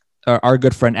why. Our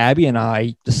good friend Abby and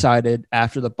I decided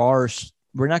after the bars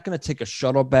we're not going to take a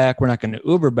shuttle back. We're not going to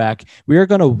Uber back. We are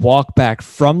going to walk back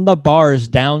from the bars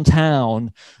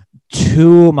downtown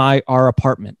to our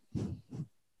apartment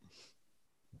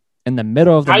in the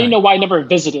middle of the night. Now you know why I never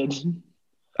visited.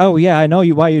 Oh yeah, I know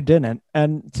why you didn't.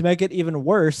 And to make it even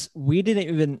worse, we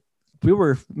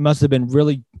must have been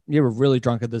really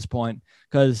drunk at this point,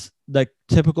 because the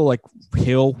typical like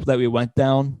hill that we went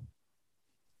down,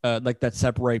 like that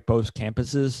separate both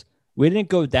campuses, we didn't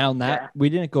go down that. Yeah. We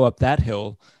didn't go up that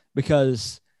hill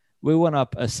because we went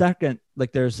up a second.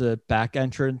 Like there's a back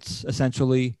entrance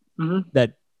essentially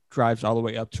that drives all the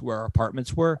way up to where our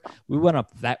apartments were. We went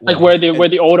up that way, like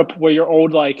where your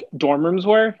old like dorm rooms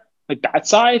were, like that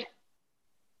side.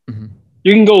 Mm-hmm.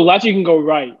 You can go left, you can go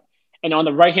right, and on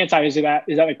the right hand side is that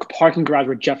like parking garage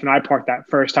where Jeff and I parked that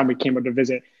first time we came up to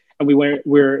visit, and we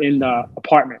were in the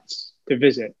apartments to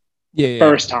visit. Yeah.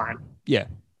 First time. Yeah.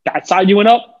 That side you went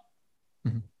up.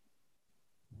 Mm-hmm.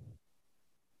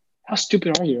 How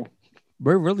stupid are you?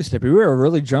 We're really stupid. We were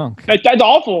really drunk. That's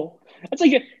awful. That's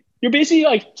like you're basically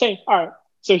like saying, all right,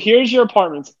 so here's your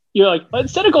apartments. You're like,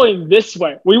 instead of going this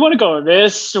way, we want to go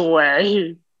this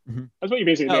way. Mm-hmm. That's what you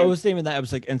basically did. I was thinking that. I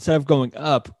was like, instead of going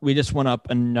up, we just went up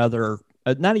another,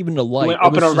 not even a light. You went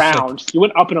up and around. Like, you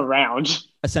went up and around.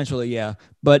 Essentially, yeah.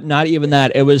 But not even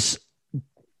that. It was,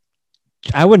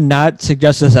 I would not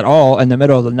suggest this at all in the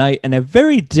middle of the night in a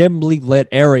very dimly lit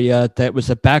area that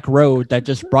was a back road that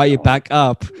just brought you back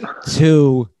up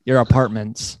to your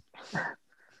apartments.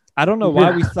 I don't know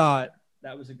why we thought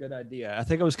that was a good idea. I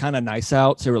think it was kind of nice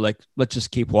out. So we're like, let's just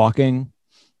keep walking.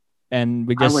 And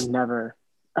we just... I would never,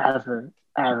 ever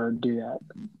do that.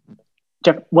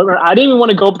 Jeff, I didn't even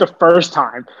want to go up the first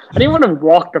time. I didn't want to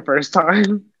walk the first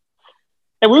time.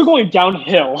 And we were going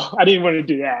downhill. I didn't want to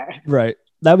do that. Right.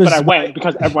 But I went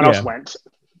because everyone else went.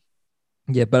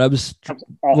 Yeah, but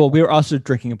we were also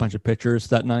drinking a bunch of pitchers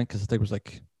that night because I think it was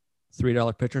like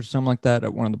 $3 pitchers or something like that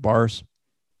at one of the bars.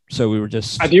 So we were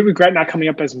just... I do regret not coming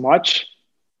up as much.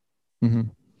 Mm-hmm.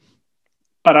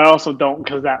 But I also don't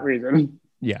because of that reason.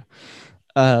 Yeah.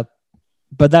 But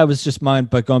that was just mine.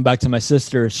 But going back to my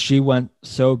sister, she went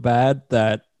so bad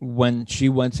that when she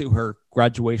went to her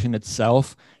graduation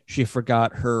itself, she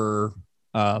forgot her...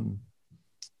 that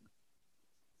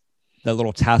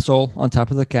little tassel on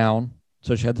top of the gown.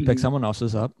 So she had to pick someone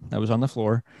else's up that was on the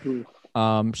floor.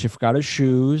 She forgot her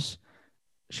shoes.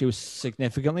 She was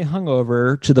significantly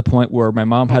hungover to the point where my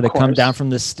mom had to come down from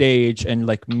the stage and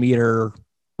like meet her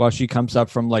while she comes up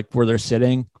from like where they're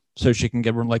sitting so she can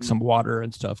give her like some water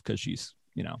and stuff because she's,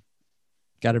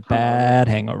 got a bad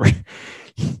hangover.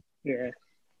 Yeah.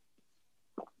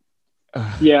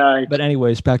 Yeah. But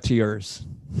anyways, back to yours.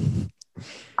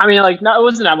 I mean, like, no, it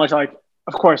wasn't that much. Like,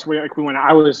 of course, we went.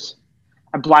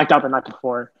 I blacked out the night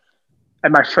before,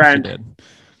 and my friend,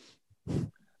 a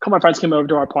couple of my friends came over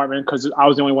to our apartment because I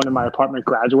was the only one in my apartment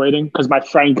graduating. Because my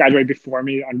friend graduated before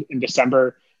me in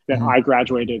December, then I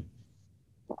graduated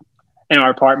in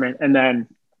our apartment, and then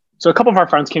so a couple of our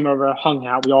friends came over, hung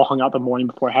out. We all hung out the morning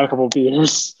before, had a couple of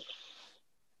beers,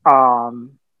 and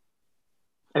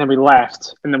then we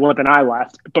left, and then Willip and I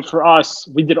left. But for us,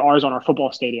 we did ours on our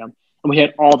football stadium, and we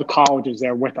had all the colleges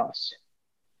there with us.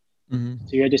 Mm-hmm.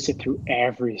 So you had to sit through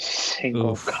every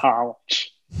single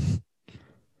college.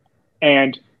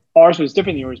 And ours was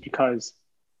different than yours because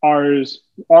ours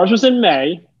was in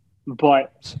May,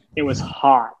 but it was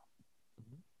hot.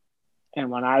 And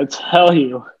when I tell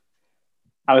you,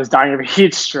 I was dying of a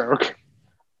heat stroke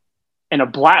in a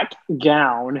black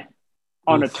gown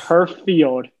on a turf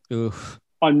field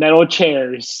on metal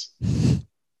chairs,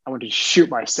 I wanted to shoot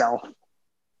myself.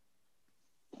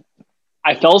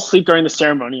 I fell asleep during the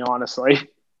ceremony, honestly.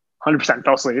 100%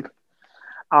 fell asleep.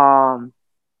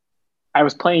 I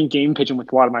was playing game pigeon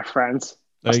with a lot of my friends.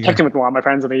 I was texting with a lot of my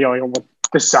friends, and they go, well,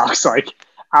 this sucks. Like,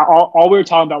 all we were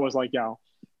talking about was like, yo,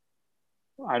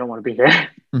 I don't want to be here.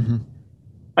 Mm-hmm.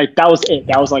 Like, that was it.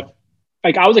 That was like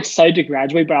I was excited to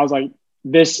graduate, but I was like,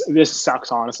 this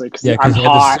sucks, honestly. Because I'm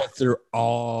hot. To sit through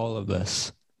all of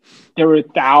this. There were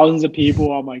thousands of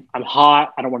people. I'm like, I'm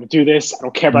hot. I don't want to do this. I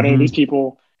don't care about any of these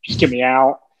people. Just get me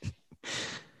out.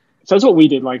 So that's what we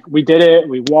did. Like, we did it.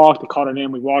 We walked. They called our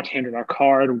name. We walked, handed our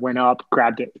card, went up,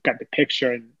 grabbed it, got the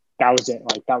picture, and that was it.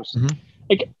 Like, that was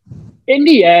like, in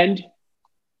the end,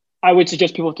 I would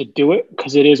suggest people to do it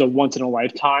because it is a once in a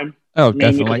lifetime. Oh,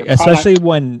 definitely. Especially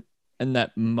when in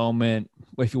that moment,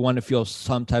 if you want to feel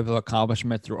some type of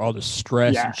accomplishment through all the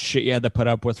stress and shit you had to put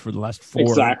up with for the last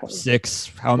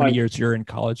 6, how many years you're in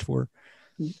college for.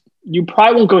 You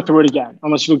probably won't go through it again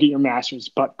unless you go get your master's.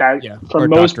 But that for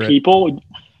most people,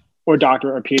 or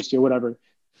doctorate or PhD or whatever,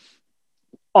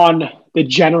 on the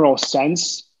general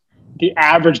sense, the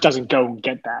average doesn't go and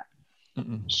get that.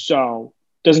 So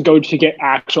doesn't go to get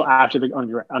actual after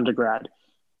the undergrad.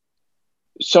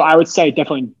 So I would say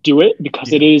definitely do it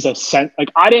because it is a sense. Like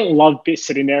I didn't love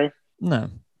sitting there. No.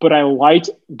 But I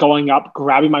liked going up,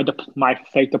 grabbing my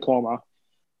fake diploma.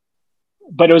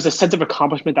 But it was a sense of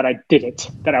accomplishment that I did it,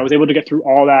 that I was able to get through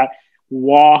all that,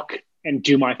 walk and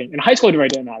do my thing. In high school, it really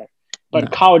didn't matter. But in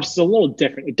college, it's a little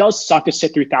different. It does suck to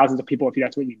sit through thousands of people if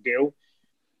that's what you do.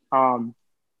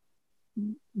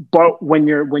 But when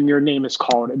your name is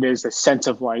called, it is a sense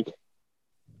of like,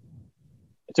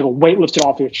 it's like a weight lifted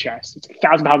off your chest. It's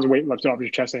 1,000 pounds of weight lifted off your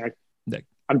chest. And like,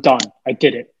 I'm done. I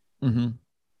did it. Mm-hmm.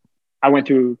 I went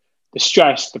through the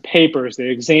stress, the papers, the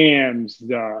exams,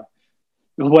 the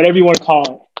whatever you want to call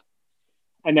it.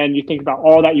 And then you think about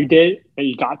all that you did, that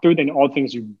you got through, then all the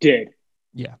things you did.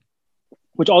 Yeah.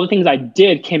 Which all the things I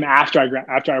did came after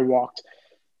I walked.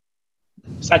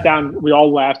 Sat down, we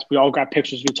all left, we all grabbed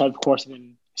pictures of each other, of course. And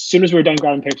then as soon as we were done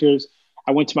grabbing pictures,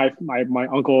 I went to my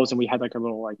uncle's and we had like a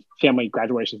little like family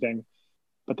graduation thing.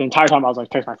 But the entire time I was like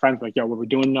texting my friends like, yo, what we're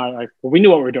doing now? Like, well, we knew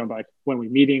what we were doing, but like when we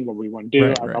meeting, what we want to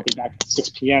do. I'll be back at 6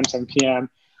 p.m., 7 p.m.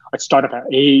 I'd start up at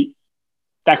 8,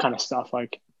 that kind of stuff.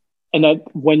 Like, and then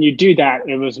when you do that,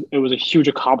 it was a huge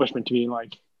accomplishment to be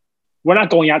like, we're not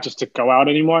going out just to go out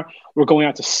anymore. We're going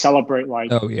out to celebrate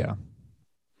like, oh yeah,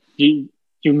 you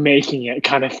making it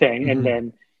kind of thing, and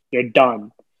then you're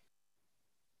done.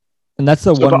 And that's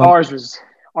the one. But ours was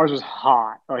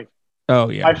hot. Like, oh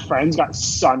yeah, my friends got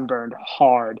sunburned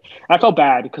hard. And I felt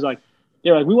bad because like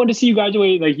they're like, we wanted to see you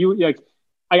graduate. Like you like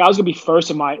I was gonna be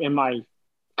first in my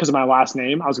because of my last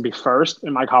name. I was gonna be first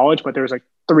in my college, but there was like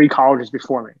 3 colleges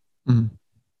before me. Mm-hmm.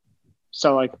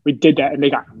 So like we did that, and they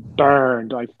got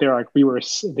burned. Like they're like we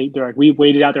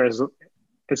waited out there as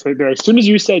soon as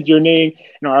you said your name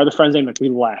and our other friend's name, like we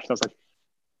left. I was like,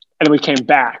 and then we came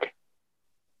back.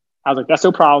 I was like, that's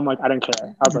no problem. Like I didn't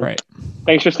care. I was like,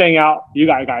 thanks for staying out. You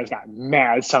guys got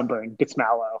mad sunburn, gets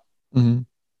mallow. Mm-hmm.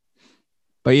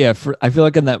 But yeah, I feel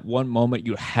like in that one moment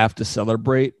you have to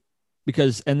celebrate,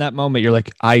 because in that moment you're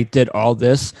like, I did all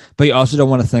this, but you also don't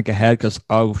want to think ahead because,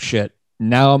 oh shit,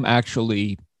 now I'm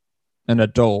actually an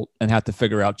adult and have to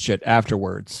figure out shit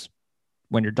afterwards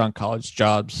when you're done college,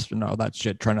 jobs and all that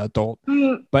shit, trying to adult.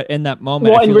 But in that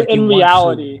moment, well, in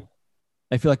reality,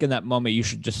 I feel like in that moment you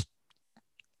should just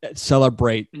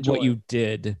celebrate what you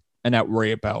did and not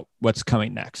worry about what's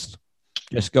coming next.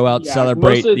 Just go out,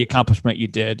 celebrate the accomplishment you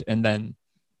did, and then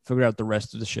figure out the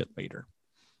rest of the shit later.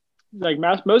 Like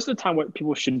most of the time, what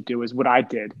people should do is what I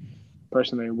did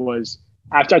personally was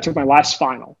after I took my last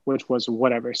final, which was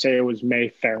whatever, say it was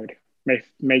May 3rd,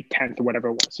 May 10th or whatever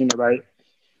it was, right?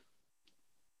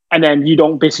 And then you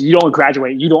don't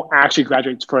graduate. You don't actually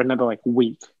graduate for another like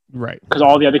week. Right. Because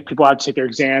all the other people have to take their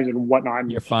exams and whatnot.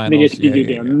 Your finals.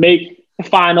 Make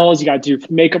finals. You got to do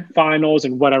makeup finals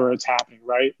and whatever is happening,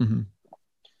 right? Mm-hmm.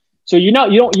 So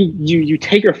you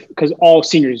take because all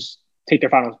seniors take their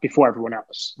finals before everyone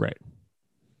else. Right.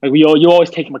 Like you always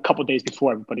take them a couple days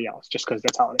before everybody else, just because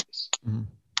that's how it is. Mm-hmm.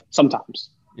 Sometimes.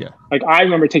 Yeah. Like I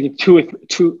remember taking two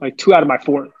out of my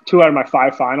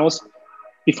 5 finals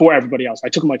before everybody else. I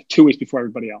took them like 2 weeks before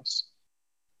everybody else.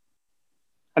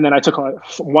 And then I took a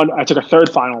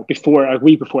 3rd final a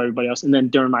week before everybody else. And then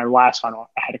during my last final,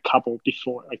 I had a couple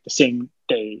before, like the same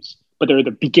days, but they were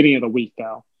the beginning of the week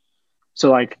though. So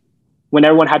like when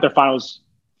everyone had their finals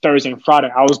Thursday and Friday,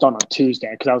 I was done on Tuesday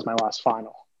because that was my last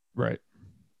final. Right.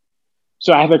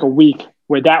 So I had like a week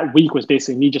where that week was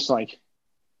basically me just like,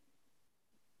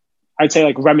 I'd say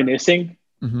like reminiscing,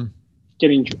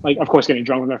 getting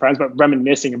drunk with my friends, but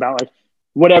reminiscing about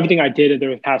like everything I did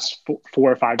over the past 4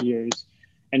 or 5 years.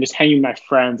 And just hanging with my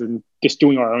friends and just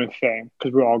doing our own thing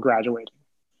because we were all graduating.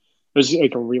 It was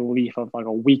like a relief of like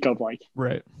a week of like,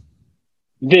 right.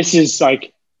 This is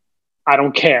like, I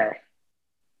don't care.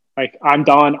 Like I'm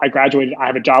done. I graduated. I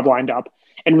have a job lined up.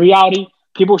 In reality,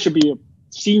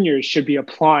 seniors should be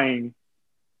applying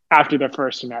after their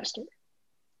first semester.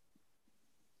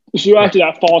 So after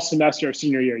that fall semester of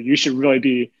senior year, you should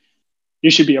be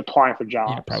applying for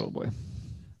jobs. Yeah, probably.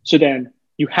 So then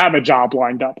you have a job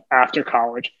lined up after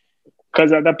college,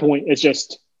 because at that point it's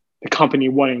just the company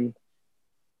wanting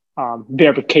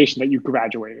verification that you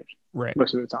graduated. Right.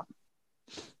 Most of the time,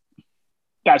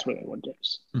 that's what it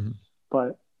is. Mm-hmm.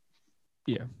 But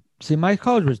yeah, see, my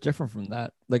college was different from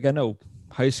that. Like I know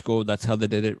high school, that's how they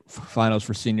did it. Finals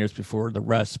for seniors before the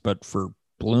rest, but for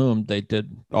Bloom, they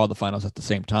did all the finals at the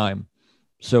same time.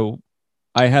 So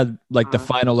I had like the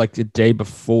final like the day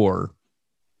before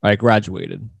I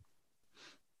graduated.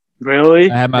 Really?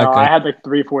 I had like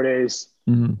 3-4 days.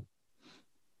 Mm-hmm.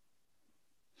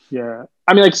 Yeah.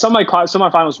 I mean, like some of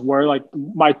my finals were like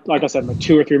like I said, like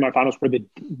 2 or 3 of my finals were the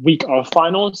week of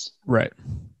finals. Right.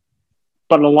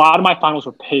 But a lot of my finals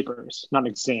were papers, not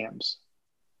exams.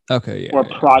 Okay. Yeah. Or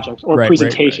projects or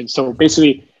presentations. So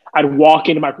basically, I'd walk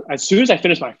into as soon as I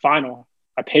finished my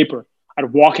paper,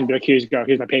 I'd walk in and be like, here's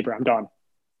my paper. I'm done.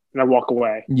 And I walk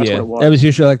away. That's what it was. It was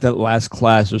usually like that last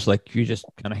class was like, you just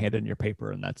kind of hand in your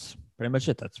paper and that's pretty much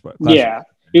it. That's what class was.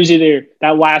 It was either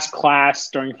that last class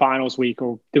during finals week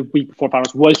or the week before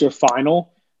finals was your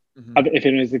final, if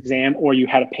it was an exam, or you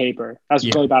had a paper. That's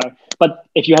really about it. But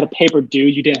if you had a paper due,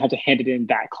 you didn't have to hand it in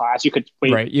that class. You could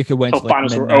wait. Right. You could wait until like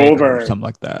finals were over, or something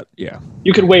like that. Yeah.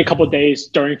 You could wait a couple of days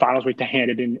during finals week to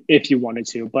hand it in if you wanted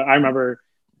to. But I remember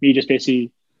me just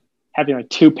basically having like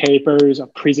 2 papers, a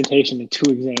presentation, and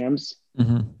 2 exams,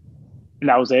 and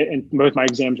that was it. And both my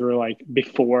exams were like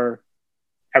before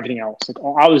everything else. Like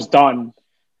I was done.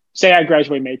 Say I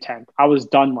graduated May 10th. I was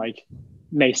done like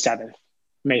May 7th,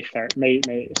 May 3rd, May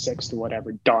 6th, or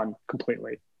whatever. Done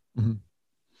completely.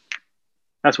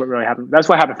 That's what really happened. That's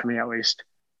what happened for me, at least.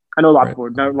 I know a lot of people,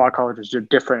 a lot of colleges are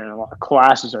different, and a lot of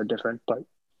classes are different. But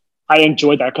I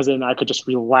enjoyed that because then I could just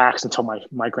relax until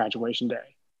my graduation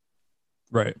day.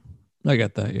 Right. I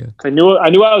get that. Yeah. I knew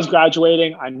I was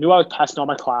graduating. I knew I was passing all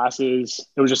my classes.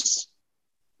 It was just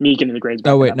me getting the grades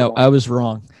back. Oh wait, no, I was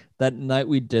wrong. That night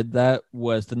we did that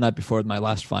was the night before my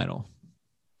last final.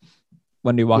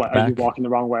 When we walked back. Are you walking the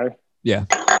wrong way? Yeah.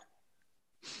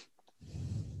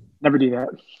 Never do that.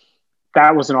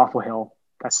 That was an awful hill.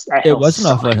 It was an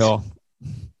awful hill.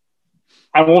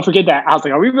 I won't forget that. I was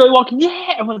like, "Are we really walking?"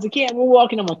 Yeah. Everyone's like, "Yeah, we're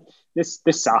walking." I'm like, "This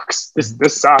sucks.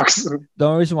 This sucks." The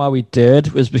only reason why we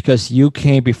did was because you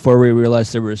came before we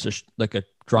realized there was a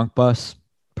drunk bus,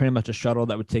 pretty much a shuttle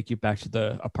that would take you back to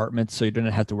the apartment, so you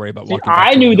didn't have to worry about walking.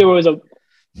 I knew there was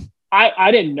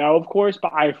I didn't know, of course,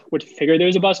 but I would figure there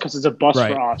was a bus because it's a bus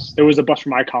for us. There was a bus for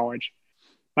my college.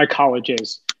 My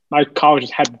colleges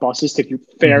had buses to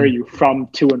ferry you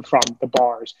to and from the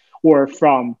bars, or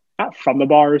not from the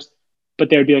bars, but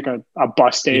there would be like a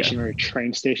bus station or a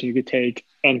train station you could take,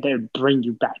 and they would bring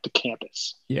you back to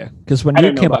campus. Yeah, because when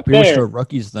you came up, we were still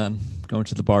rookies then, going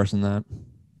to the bars and that.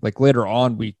 Like later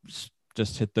on, we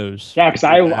just hit those. Yeah, because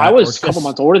I was a couple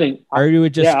months older than. Or you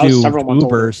would just do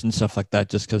Ubers and stuff like that,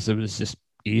 just because it was just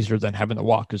easier than having to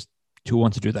walk. Because who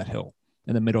wants to do that hill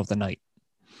in the middle of the night?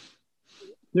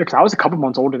 Yeah, because I was a couple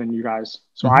months older than you guys,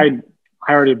 so I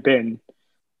already been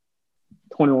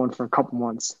 21 for a couple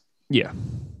months. Yeah.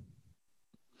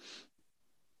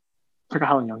 I forgot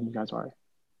how young you guys are.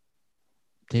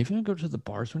 Did you even go to the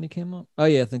bars when he came up? Oh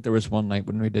yeah, I think there was one night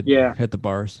when we did hit the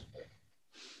bars.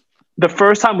 The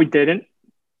first time we didn't.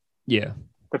 Yeah.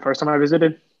 The first time I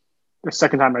visited. The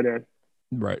second time I did.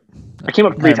 Right. I came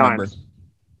up 3 times.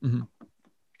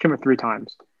 Came up 3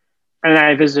 times. And then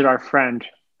I visited our friend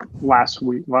last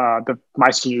week, my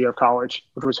senior year of college,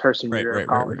 which was her senior year of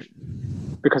college.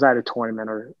 Because I had a tournament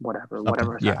or whatever.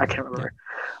 Yeah. I can't remember.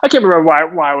 I can't remember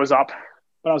why I was up.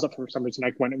 But I was up for some reason.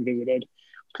 I went and visited.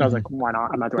 Because I was like, why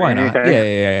not? I'm not doing anything.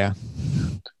 Yeah.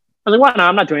 I was like, why not?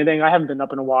 I'm not doing anything. I haven't been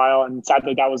up in a while. And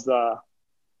sadly, that was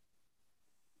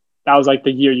like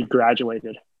the year you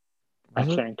graduated, I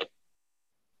think.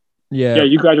 Yeah. Yeah,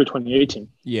 you graduated 2018.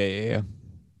 Yeah.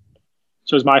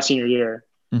 So it was my senior year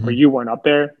where you weren't up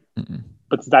there.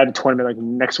 But I had a tournament like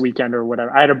next weekend or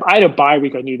whatever. I had a bye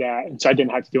week. I knew that. And so I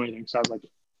didn't have to do anything. So I was like,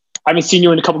 I haven't seen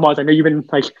you in a couple months. I know you've been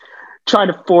like trying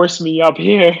to force me up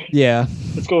here. Yeah.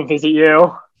 Let's go visit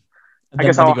you. I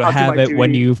guess I'll have it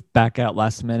when you back out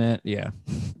last minute. Yeah.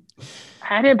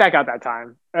 I didn't back out that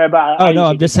time. But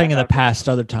I'm just saying in the past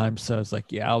other times. So it's like,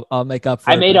 yeah, I'll make up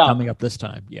for it coming up this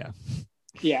time. Yeah.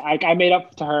 Yeah, I made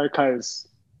up to her because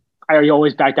I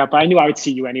always backed out, but I knew I would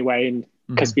see you anyway, and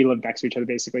because we lived next to each other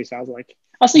basically. So I was like,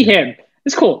 I'll see him.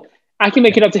 It's cool. I can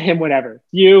make it up to him whenever.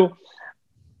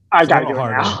 I gotta do it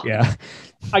now. Yeah.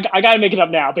 I gotta make it up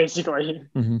now, basically.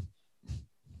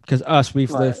 Because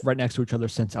we've lived right next to each other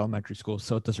since elementary school,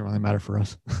 so it doesn't really matter for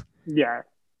us. Yeah.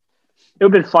 It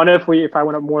would have been fun if I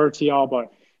went up more to y'all,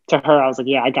 but to her, I was like,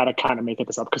 yeah, I gotta kind of make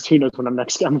this up because who knows when I'm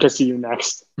gonna see you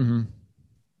next.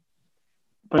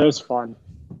 But it was fun.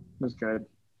 It was good.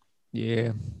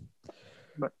 Yeah.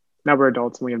 But now we're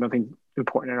adults and we have nothing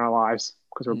important in our lives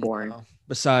because we're boring.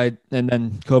 And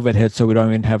then COVID hit, so we don't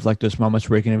even have like those moments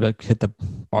where we can like hit the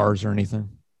bars or anything.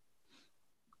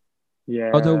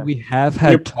 Yeah. Although we have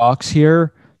had talks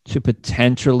here to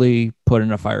potentially put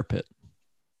in a fire pit.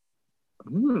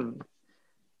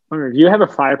 If you have a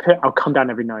fire pit, I'll come down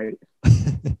every night.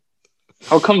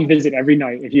 I'll come visit every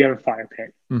night if you have a fire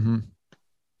pit.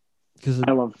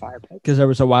 I love fire pits. Because there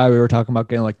was a while we were talking about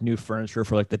getting like new furniture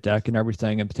for like the deck and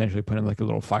everything, and potentially putting like a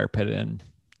little fire pit in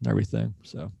and everything.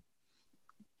 So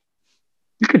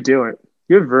you could do it.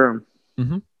 You have room.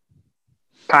 Mm-hmm.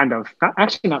 Kind of.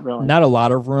 Not really. Not a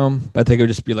lot of room, but I think it would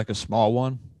just be like a small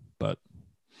one. But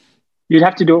you'd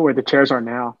have to do it where the chairs are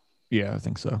now. Yeah, I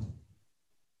think so.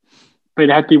 But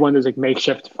it'd have to be one of those like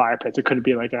makeshift fire pits. It couldn't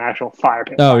be like an actual fire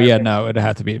pit. Oh, yeah, no, it'd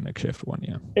have to be a makeshift one,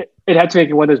 yeah. It'd have to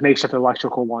make one of those makeshift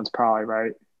electrical ones, probably,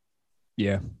 right?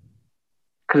 Yeah.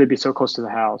 Because it'd be so close to the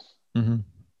house. Mm-hmm.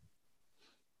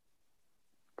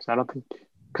 Because I don't think...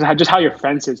 Because just how your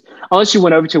fence is. Unless you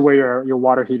went over to where your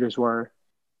water heaters were.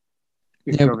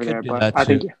 You could go over there. But I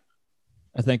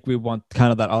think we want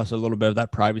kind of that, also a little bit of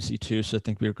that privacy too. So I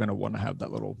think we're going to want to have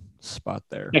that little spot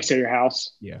there. Next to your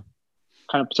house? Yeah.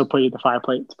 Kind of, so put the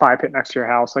fire pit next to your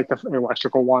house, like the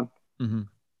electrical one. Mm-hmm.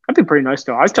 That'd be pretty nice,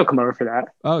 though. I'd still come over for that.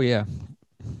 Oh, yeah.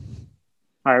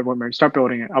 All right, Whitmer, start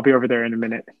building it. I'll be over there in a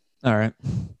minute. All right.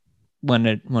 When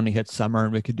it hits summer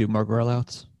and we could do more grill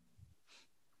outs.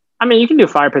 I mean, you can do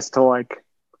fire pits till like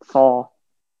fall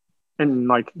and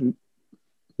like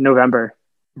November.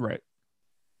 Right.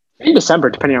 In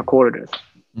December, depending on how cold it is.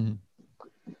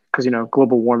 Because, mm-hmm.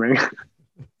 Global warming.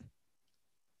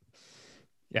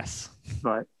 Yes.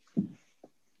 But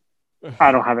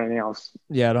I don't have anything else.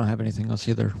 Yeah, I don't have anything else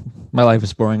either. My life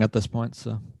is boring at this point,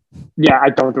 so. Yeah, I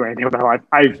don't do anything with my life.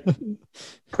 I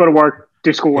go to work,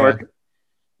 do schoolwork,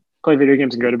 play video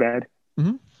games, and go to bed.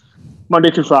 Mm-hmm.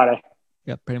 Monday through Friday.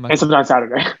 Yeah, pretty much. And sometimes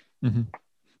Saturday. Mm-hmm.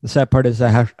 The sad part is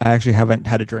I actually haven't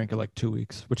had a drink in like 2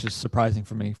 weeks, which is surprising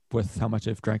for me with how much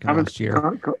I've drank in last year.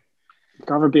 Go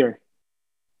have a beer.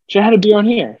 Should have had a beer on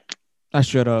here. I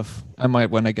should have. I might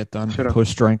when I get done.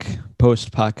 Post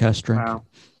podcast drink. Wow.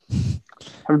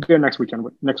 Have a beer next week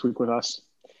with us.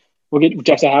 We'll get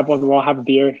Jeff to have one. We'll have a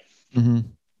beer. Mm-hmm.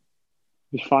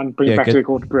 Be fun. Bring it back to the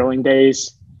old grilling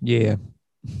days. Yeah.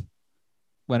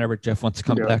 Whenever Jeff wants to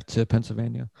come back to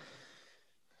Pennsylvania.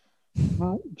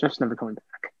 Well, Jeff's never coming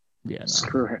back. Yeah. No.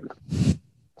 Screw him.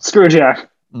 Screw Jeff.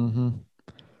 Mm-hmm.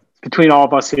 Between all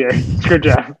of us here. Screw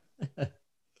Jeff.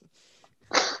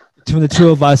 Between the two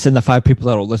of us and the 5 people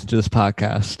that will listen to this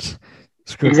podcast.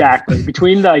 Exactly.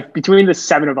 Between the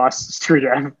 7 of us, screw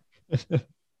Jeff.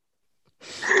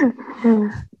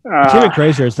 What's even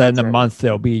crazier is that in a month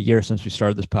it'll be a year since we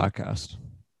started this podcast.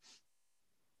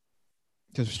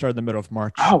 Because we started in the middle of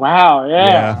March. Oh wow,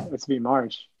 yeah. It's be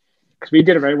March. Because we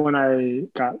did it right when I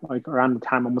got like around the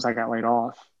time almost I got laid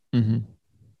off. Mm-hmm.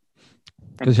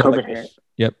 And COVID hit.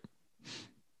 Yep.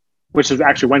 Which is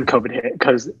actually when COVID hit.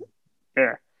 Because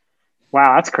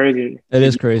wow, that's crazy. It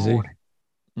is crazy.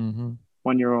 Mm-hmm.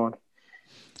 1 year old.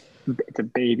 It's a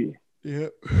baby.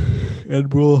 Yep.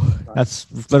 And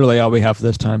that's literally all we have for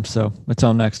this time. So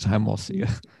until next time, we'll see you.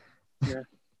 Yeah.